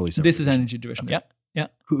 or totally separate? This is energy division. Okay. Yeah. Yeah.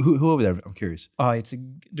 Who over there? I'm curious.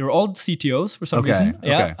 They're all CTOs for some reason.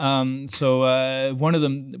 Yeah. So one of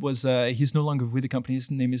them was he's no longer with the company. His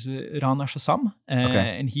name is Rana Shazam,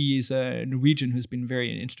 and he is a Norwegian who's been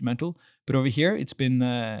very instrumental. But over here, it's been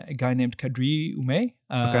a guy named Kadri Ume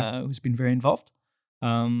who's been very involved.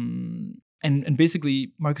 And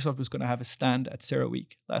basically, Microsoft was going to have a stand at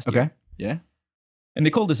CERAWeek last year. Okay. Yeah. And they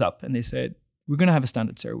called us up and they said, "We're going to have a stand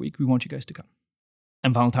at CERAWeek. We want you guys to come."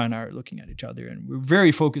 And Valentine and I are looking at each other, and we're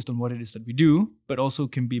very focused on what it is that we do, but also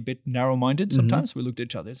can be a bit narrow-minded sometimes. We looked at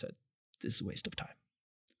each other and said, "This is a waste of time."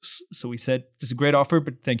 So we said, "This is a great offer,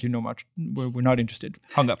 but thank you no much. We're not interested."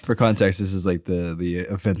 Hung up. For context, this is like the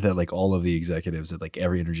event that like all of the executives at like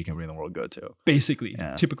every energy company in the world go to. Basically,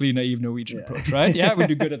 typically naive Norwegian approach, right? Yeah, we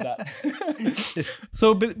do good at that.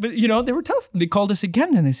 So, but you know, they were tough. They called us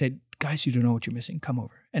again and they said, "Guys, you don't know what you're missing. Come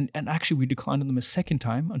over." And actually, we declined them a second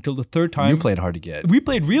time until the third time. You played hard to get. We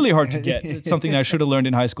played really hard to get. It's something I should have learned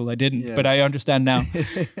in high school. I didn't, but I understand now.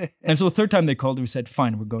 And so the third time they called, we said,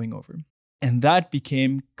 "Fine, we're going over." And that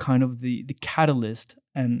became kind of the catalyst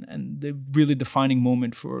and the really defining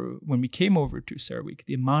moment for when we came over to CERAWeek.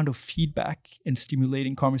 The amount of feedback and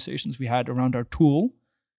stimulating conversations we had around our tool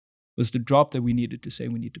was the drop that we needed to say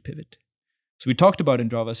we need to pivot. So we talked about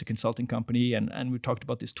Endrava as a consulting company and we talked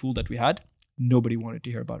about this tool that we had. Nobody wanted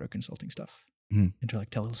to hear about our consulting stuff. Mm-hmm. And they're like,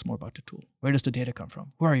 "Tell us more about the tool. Where does the data come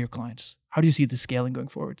from? Who are your clients? How do you see the scaling going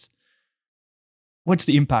forwards? What's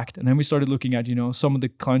the impact?" And then we started looking at, some of the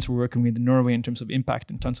clients we're working with in Norway in terms of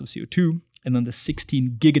impact in tons of CO2, and then the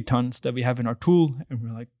 16 gigatons that we have in our tool. And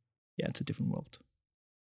we're like, yeah, it's a different world.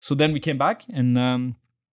 So then we came back and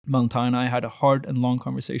Valentine and I had a hard and long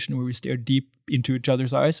conversation where we stared deep into each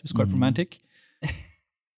other's eyes. It was quite romantic.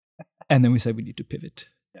 And then we said we need to pivot.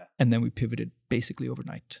 Yeah. And then we pivoted basically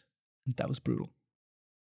overnight. And that was brutal.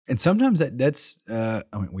 And sometimes that's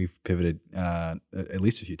we've pivoted at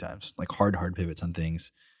least a few times, like hard pivots on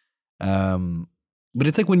things. But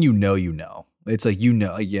it's like when you know, it's like,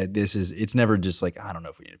 it's never just like, I don't know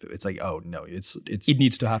if we need to pivot. It's like, oh no, it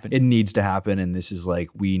needs to happen. It needs to happen. And this is like,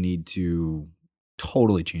 we need to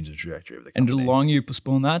totally change the trajectory of the company. And the longer you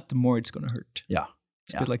postpone that, the more it's going to hurt. Yeah.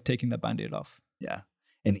 It's a bit like taking that Band-Aid off. Yeah.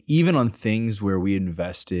 And even on things where we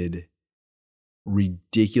invested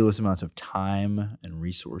ridiculous amounts of time and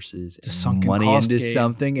resources and money into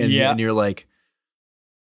something, and you're like,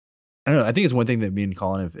 I don't know. I think it's one thing that me and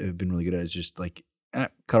Colin have been really good at is just like,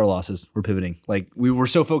 cut our losses. We're pivoting. Like we were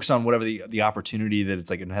so focused on whatever the opportunity that it's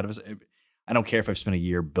like ahead of us. I don't care if I've spent a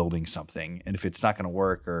year building something, and if it's not going to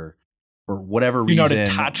work or for whatever reason, you're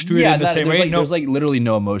not attached to it in the same way. There's like literally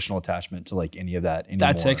no emotional attachment to like any of that anymore.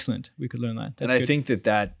 That's excellent. We could learn that. That's and good. I think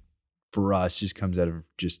that for us just comes out of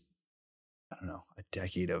just, I don't know, a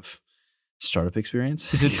decade of startup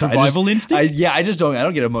experience. Is it survival instinct? I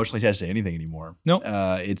don't get emotionally attached to anything anymore. No.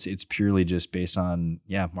 It's purely just based on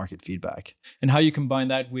market feedback. And how you combine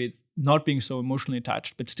that with not being so emotionally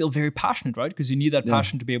attached, but still very passionate, right? Because you need that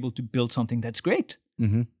passion to be able to build something that's great.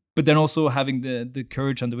 Mm-hmm. But then also having the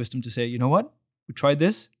courage and the wisdom to say, you know what? We tried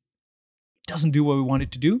this. It doesn't do what we want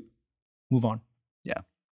it to do. Move on. Yeah,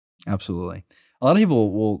 absolutely. A lot of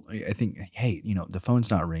people will, I think, hey, the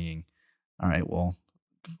phone's not ringing. All right, well,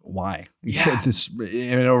 why? Yeah.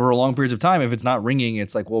 And over a long periods of time, if it's not ringing,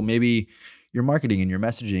 it's like, well, maybe your marketing and your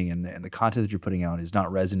messaging and the content that you're putting out is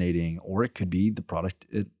not resonating, or it could be the product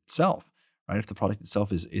itself, right? If the product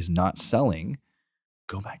itself is not selling,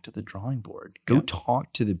 go back to the drawing board. Go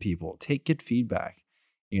talk to the people. Get feedback.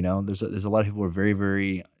 There's a lot of people who are very,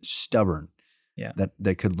 very stubborn. Yeah.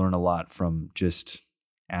 That could learn a lot from just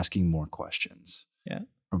asking more questions. Yeah.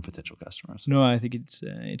 From potential customers. No, I think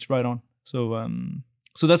it's right on.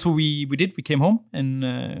 So that's what we did. We came home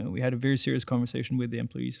and we had a very serious conversation with the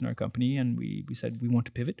employees in our company, and we said we want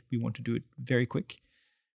to pivot. We want to do it very quick.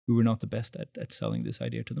 we were not the best at selling this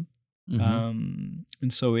idea to them. Mm-hmm.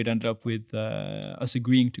 And so it ended up with us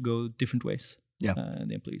agreeing to go different ways. Yeah.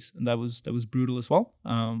 The employees, and that was brutal as well.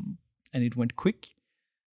 And it went quick.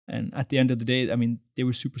 And at the end of the day, I mean, they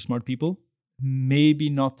were super smart people. Maybe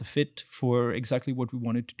not the fit for exactly what we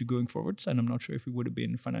wanted to do going forwards. And I'm not sure if we would have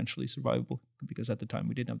been financially survivable, because at the time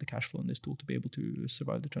we didn't have the cash flow in this tool to be able to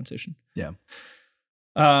survive the transition. Yeah.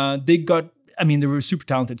 They were super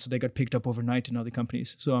talented, so they got picked up overnight in other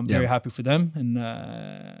companies. So I'm very happy for them, and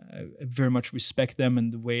I very much respect them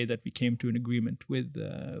and the way that we came to an agreement with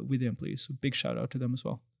the employees. So big shout out to them as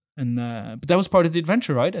well. And but that was part of the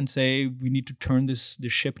adventure, right? And say we need to turn this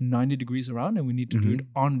ship 90 degrees around, and we need to do it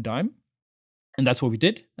on a dime. And that's what we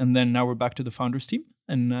did. And then now we're back to the founders team.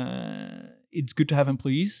 And it's good to have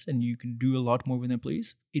employees, and you can do a lot more with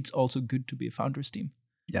employees. It's also good to be a founders team.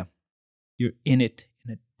 Yeah. You're in it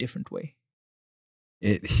in a different way.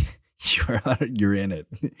 You're in it.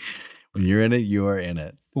 When you're in it, you are in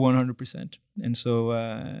it. 100%. And so,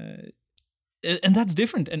 and that's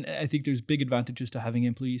different. And I think there's big advantages to having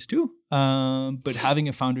employees too. But having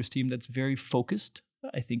a founders team that's very focused,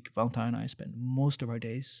 I think Valentine and I spend most of our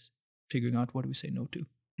days figuring out what do we say no to.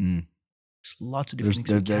 There's lots of different things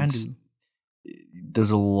we can do.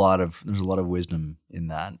 There's a lot of wisdom in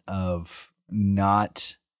that, of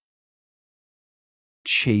not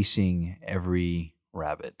chasing every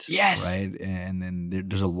rabbit. Yes. Right. And then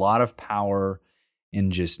there's a lot of power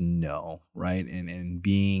in just no, right? And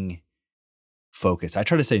being focused. I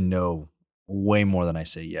try to say no way more than I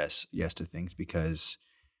say yes to things, because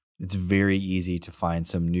it's very easy to find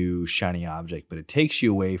some new shiny object, but it takes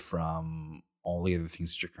you away from all the other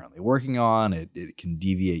things that you're currently working on. It can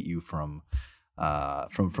deviate you from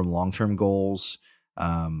long-term goals.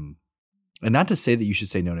 And not to say that you should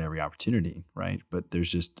say no to every opportunity, right? But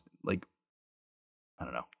there's just like, I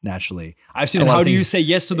don't know, naturally. I've seen and a lot how of do you things. say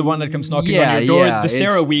yes to the one that comes knocking on your door? The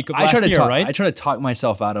Sarah week of last year, right? I try to talk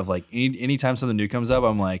myself out of, like, anytime something new comes up,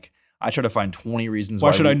 I'm like, I try to find 20 reasons why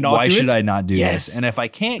should I not do this? And if I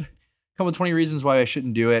can't come with 20 reasons why I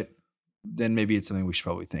shouldn't do it, then maybe it's something we should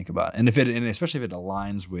probably think about. And especially if it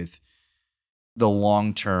aligns with the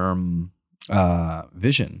long-term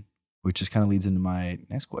vision, which just kind of leads into my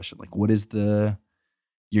next question. Like, what is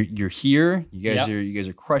you're here, you guys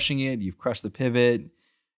are crushing it. You've crushed the pivot.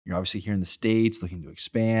 You're obviously here in the States looking to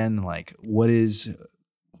expand. Like, what's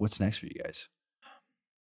next for you guys?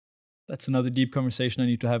 That's another deep conversation I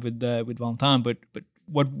need to have with Valentine. But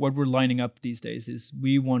what we're lining up these days is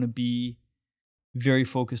we want to be very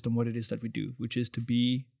focused on what it is that we do, which is to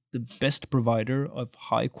be the best provider of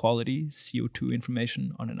high quality CO2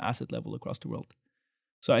 information on an asset level across the world.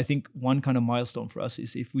 So I think one kind of milestone for us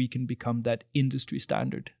is if we can become that industry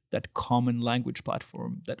standard, that common language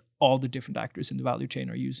platform that all the different actors in the value chain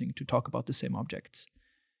are using to talk about the same objects.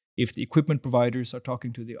 If the equipment providers are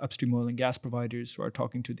talking to the upstream oil and gas providers, who are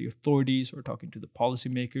talking to the authorities, or talking to the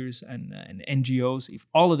policymakers and NGOs, if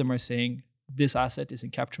all of them are saying, this asset is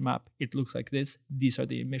in capture map, it looks like this, these are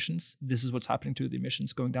the emissions, this is what's happening to the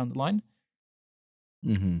emissions going down the line,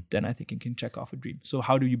 then I think it can check off a dream. So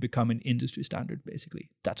how do you become an industry standard, basically?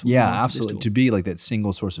 That's what absolutely. To be like that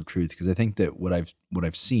single source of truth. Because I think that what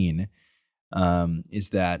I've seen is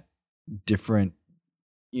that different,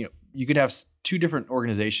 you could have two different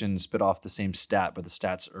organizations spit off the same stat, but the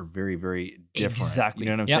stats are very, very different. Exactly. You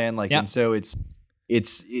know what I'm saying? Like, and so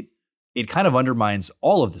it kind of undermines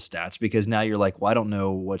all of the stats, because now you're like, well, I don't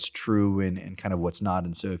know what's true and kind of what's not.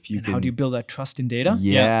 And so if you can, how do you build that trust in data?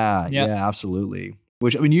 Yeah, absolutely.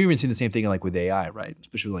 Which, I mean, you even see the same thing like with AI, right?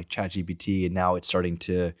 Especially with like ChatGPT, and now it's starting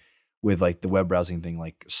to, with like the web browsing thing,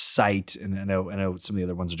 like cite, and I know some of the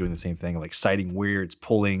other ones are doing the same thing, like citing where it's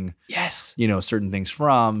pulling, certain things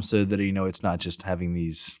from, so that it's not just having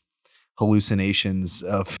these hallucinations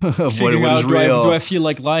of what is real. Do I feel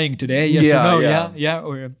like lying today? Yes or no? Yeah.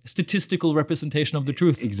 Or a statistical representation of the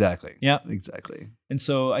truth. Exactly. Yeah. Exactly. And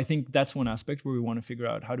so I think that's one aspect where we want to figure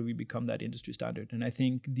out how do we become that industry standard. And I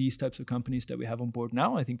think these types of companies that we have on board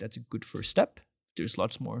now, I think that's a good first step. There's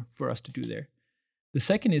lots more for us to do there. The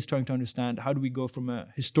second is trying to understand, how do we go from a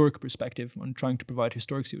historic perspective on trying to provide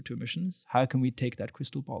historic CO2 emissions? How can we take that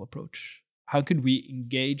crystal ball approach? How could we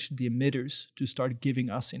engage the emitters to start giving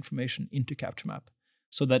us information into Capture Map,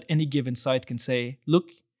 so that any given site can say, look,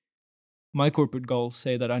 my corporate goals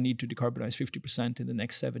say that I need to decarbonize 50% in the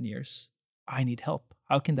next 7 years. I need help.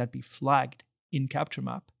 How can that be flagged in Capture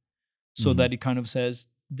Map, so that it kind of says,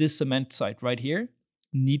 this cement site right here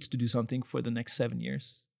needs to do something for the next 7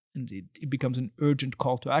 years? And it becomes an urgent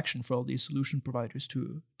call to action for all these solution providers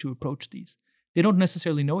to approach these. They don't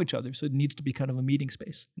necessarily know each other, so it needs to be kind of a meeting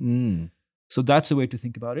space. So that's a way to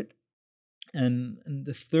think about it. And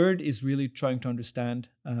the third is really trying to understand,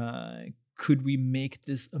 could we make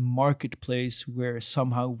this a marketplace where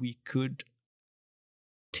somehow we could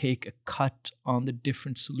take a cut on the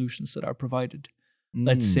different solutions that are provided?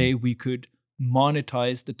 Let's say we could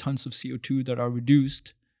monetize the tons of CO2 that are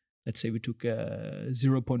reduced. Let's say we took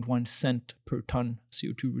 0.1 cent per ton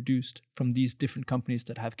CO2 reduced from these different companies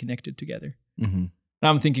that have connected together. Mm-hmm. Now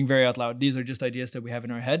I'm thinking very out loud. These are just ideas that we have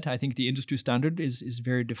in our head. I think the industry standard is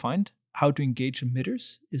very defined. How to engage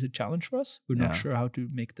emitters is a challenge for us. We're not sure how to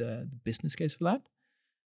make the business case for that.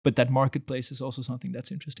 But that marketplace is also something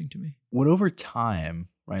that's interesting to me. What over time,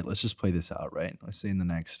 right? Let's just play this out, right? Let's say in the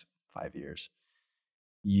next 5 years,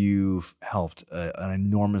 you've helped an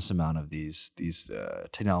enormous amount of these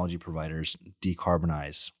technology providers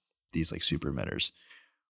decarbonize these like super emitters.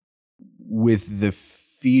 With the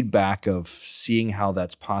feedback of seeing how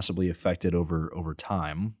that's possibly affected over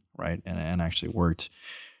time, right? And actually worked.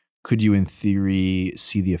 Could you, in theory,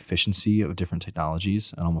 see the efficiency of different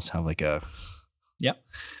technologies and almost have like a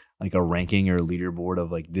ranking or a leaderboard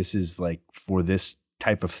of like, this is like for this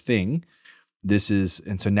type of thing, this is,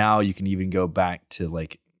 and so now you can even go back to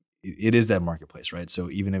like, it is that marketplace, right?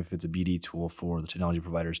 So even if it's a BD tool for the technology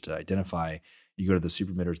providers to identify, you go to the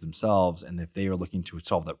super emitters themselves, and if they are looking to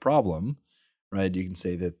solve that problem, right, you can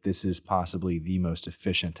say that this is possibly the most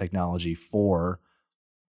efficient technology for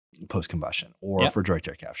post-combustion or for direct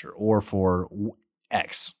air capture or for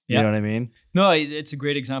X. You know what I mean? No, it's a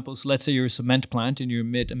great example. So let's say you're a cement plant and you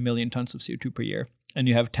emit 1 million tons of CO2 per year, and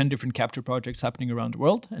you have 10 different capture projects happening around the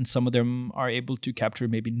world, and some of them are able to capture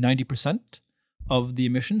maybe 90% of the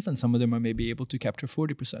emissions, and some of them are maybe able to capture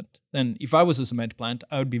 40%. Then if I was a cement plant,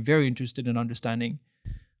 I would be very interested in understanding,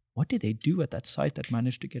 what did they do at that site that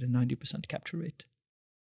managed to get a 90% capture rate?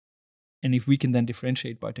 And if we can then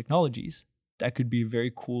differentiate by technologies, that could be a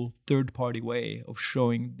very cool third-party way of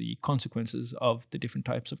showing the consequences of the different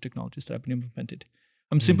types of technologies that have been implemented.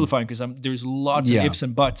 I'm simplifying because there's lots of ifs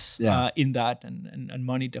and buts in that, and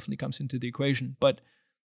money definitely comes into the equation. But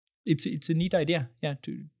it's a neat idea,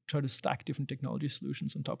 to try to stack different technology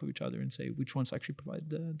solutions on top of each other and say which ones actually provide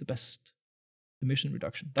the best emission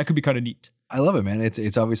reduction. That could be kind of neat. I love it, man.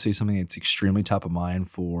 It's obviously something that's extremely top of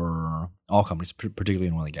mind for all companies, particularly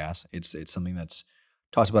in oil and gas. It's something that's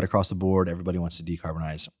talked about across the board. Everybody wants to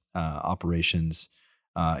decarbonize operations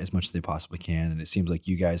as much as they possibly can, and it seems like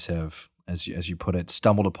you guys have, as you put it,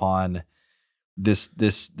 stumbled upon this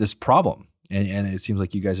problem, and it seems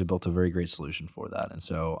like you guys have built a very great solution for that. And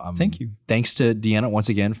so, thank you. Thanks to Deanna once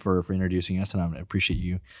again for introducing us, and I appreciate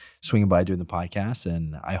you swinging by doing the podcast.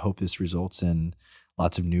 And I hope this results in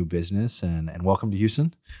lots of new business. And welcome to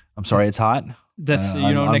Houston. I'm sorry it's hot. That's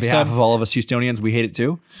on next behalf time of all of us Houstonians, we hate it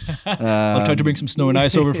too. I'll try to bring some snow and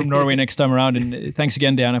ice over from Norway next time around. And thanks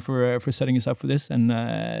again, Diana, for setting us up for this. And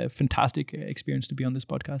fantastic experience to be on this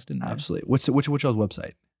podcast. And absolutely. What's y'all's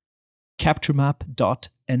website?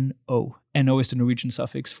 Capturemap.no. NO is the Norwegian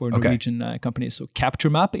suffix for Norwegian companies. So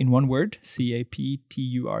CaptureMap in one word,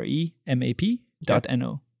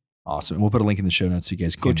 CAPTUREMAP.no. Awesome. And we'll put a link in the show notes so you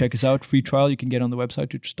guys can go check us out. Free trial. You can get on the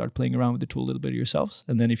website to start playing around with the tool a little bit yourselves.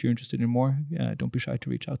 And then if you're interested in more, don't be shy to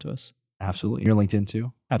reach out to us. Absolutely. You're on LinkedIn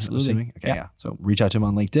too? Absolutely. Okay, yeah. So reach out to him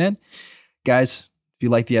on LinkedIn. Guys, if you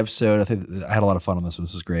like the episode, I think I had a lot of fun on this one.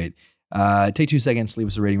 This was great. Take 2 seconds, leave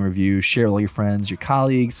us a rating review, share with all your friends, your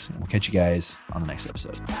colleagues, and we'll catch you guys on the next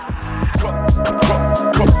episode.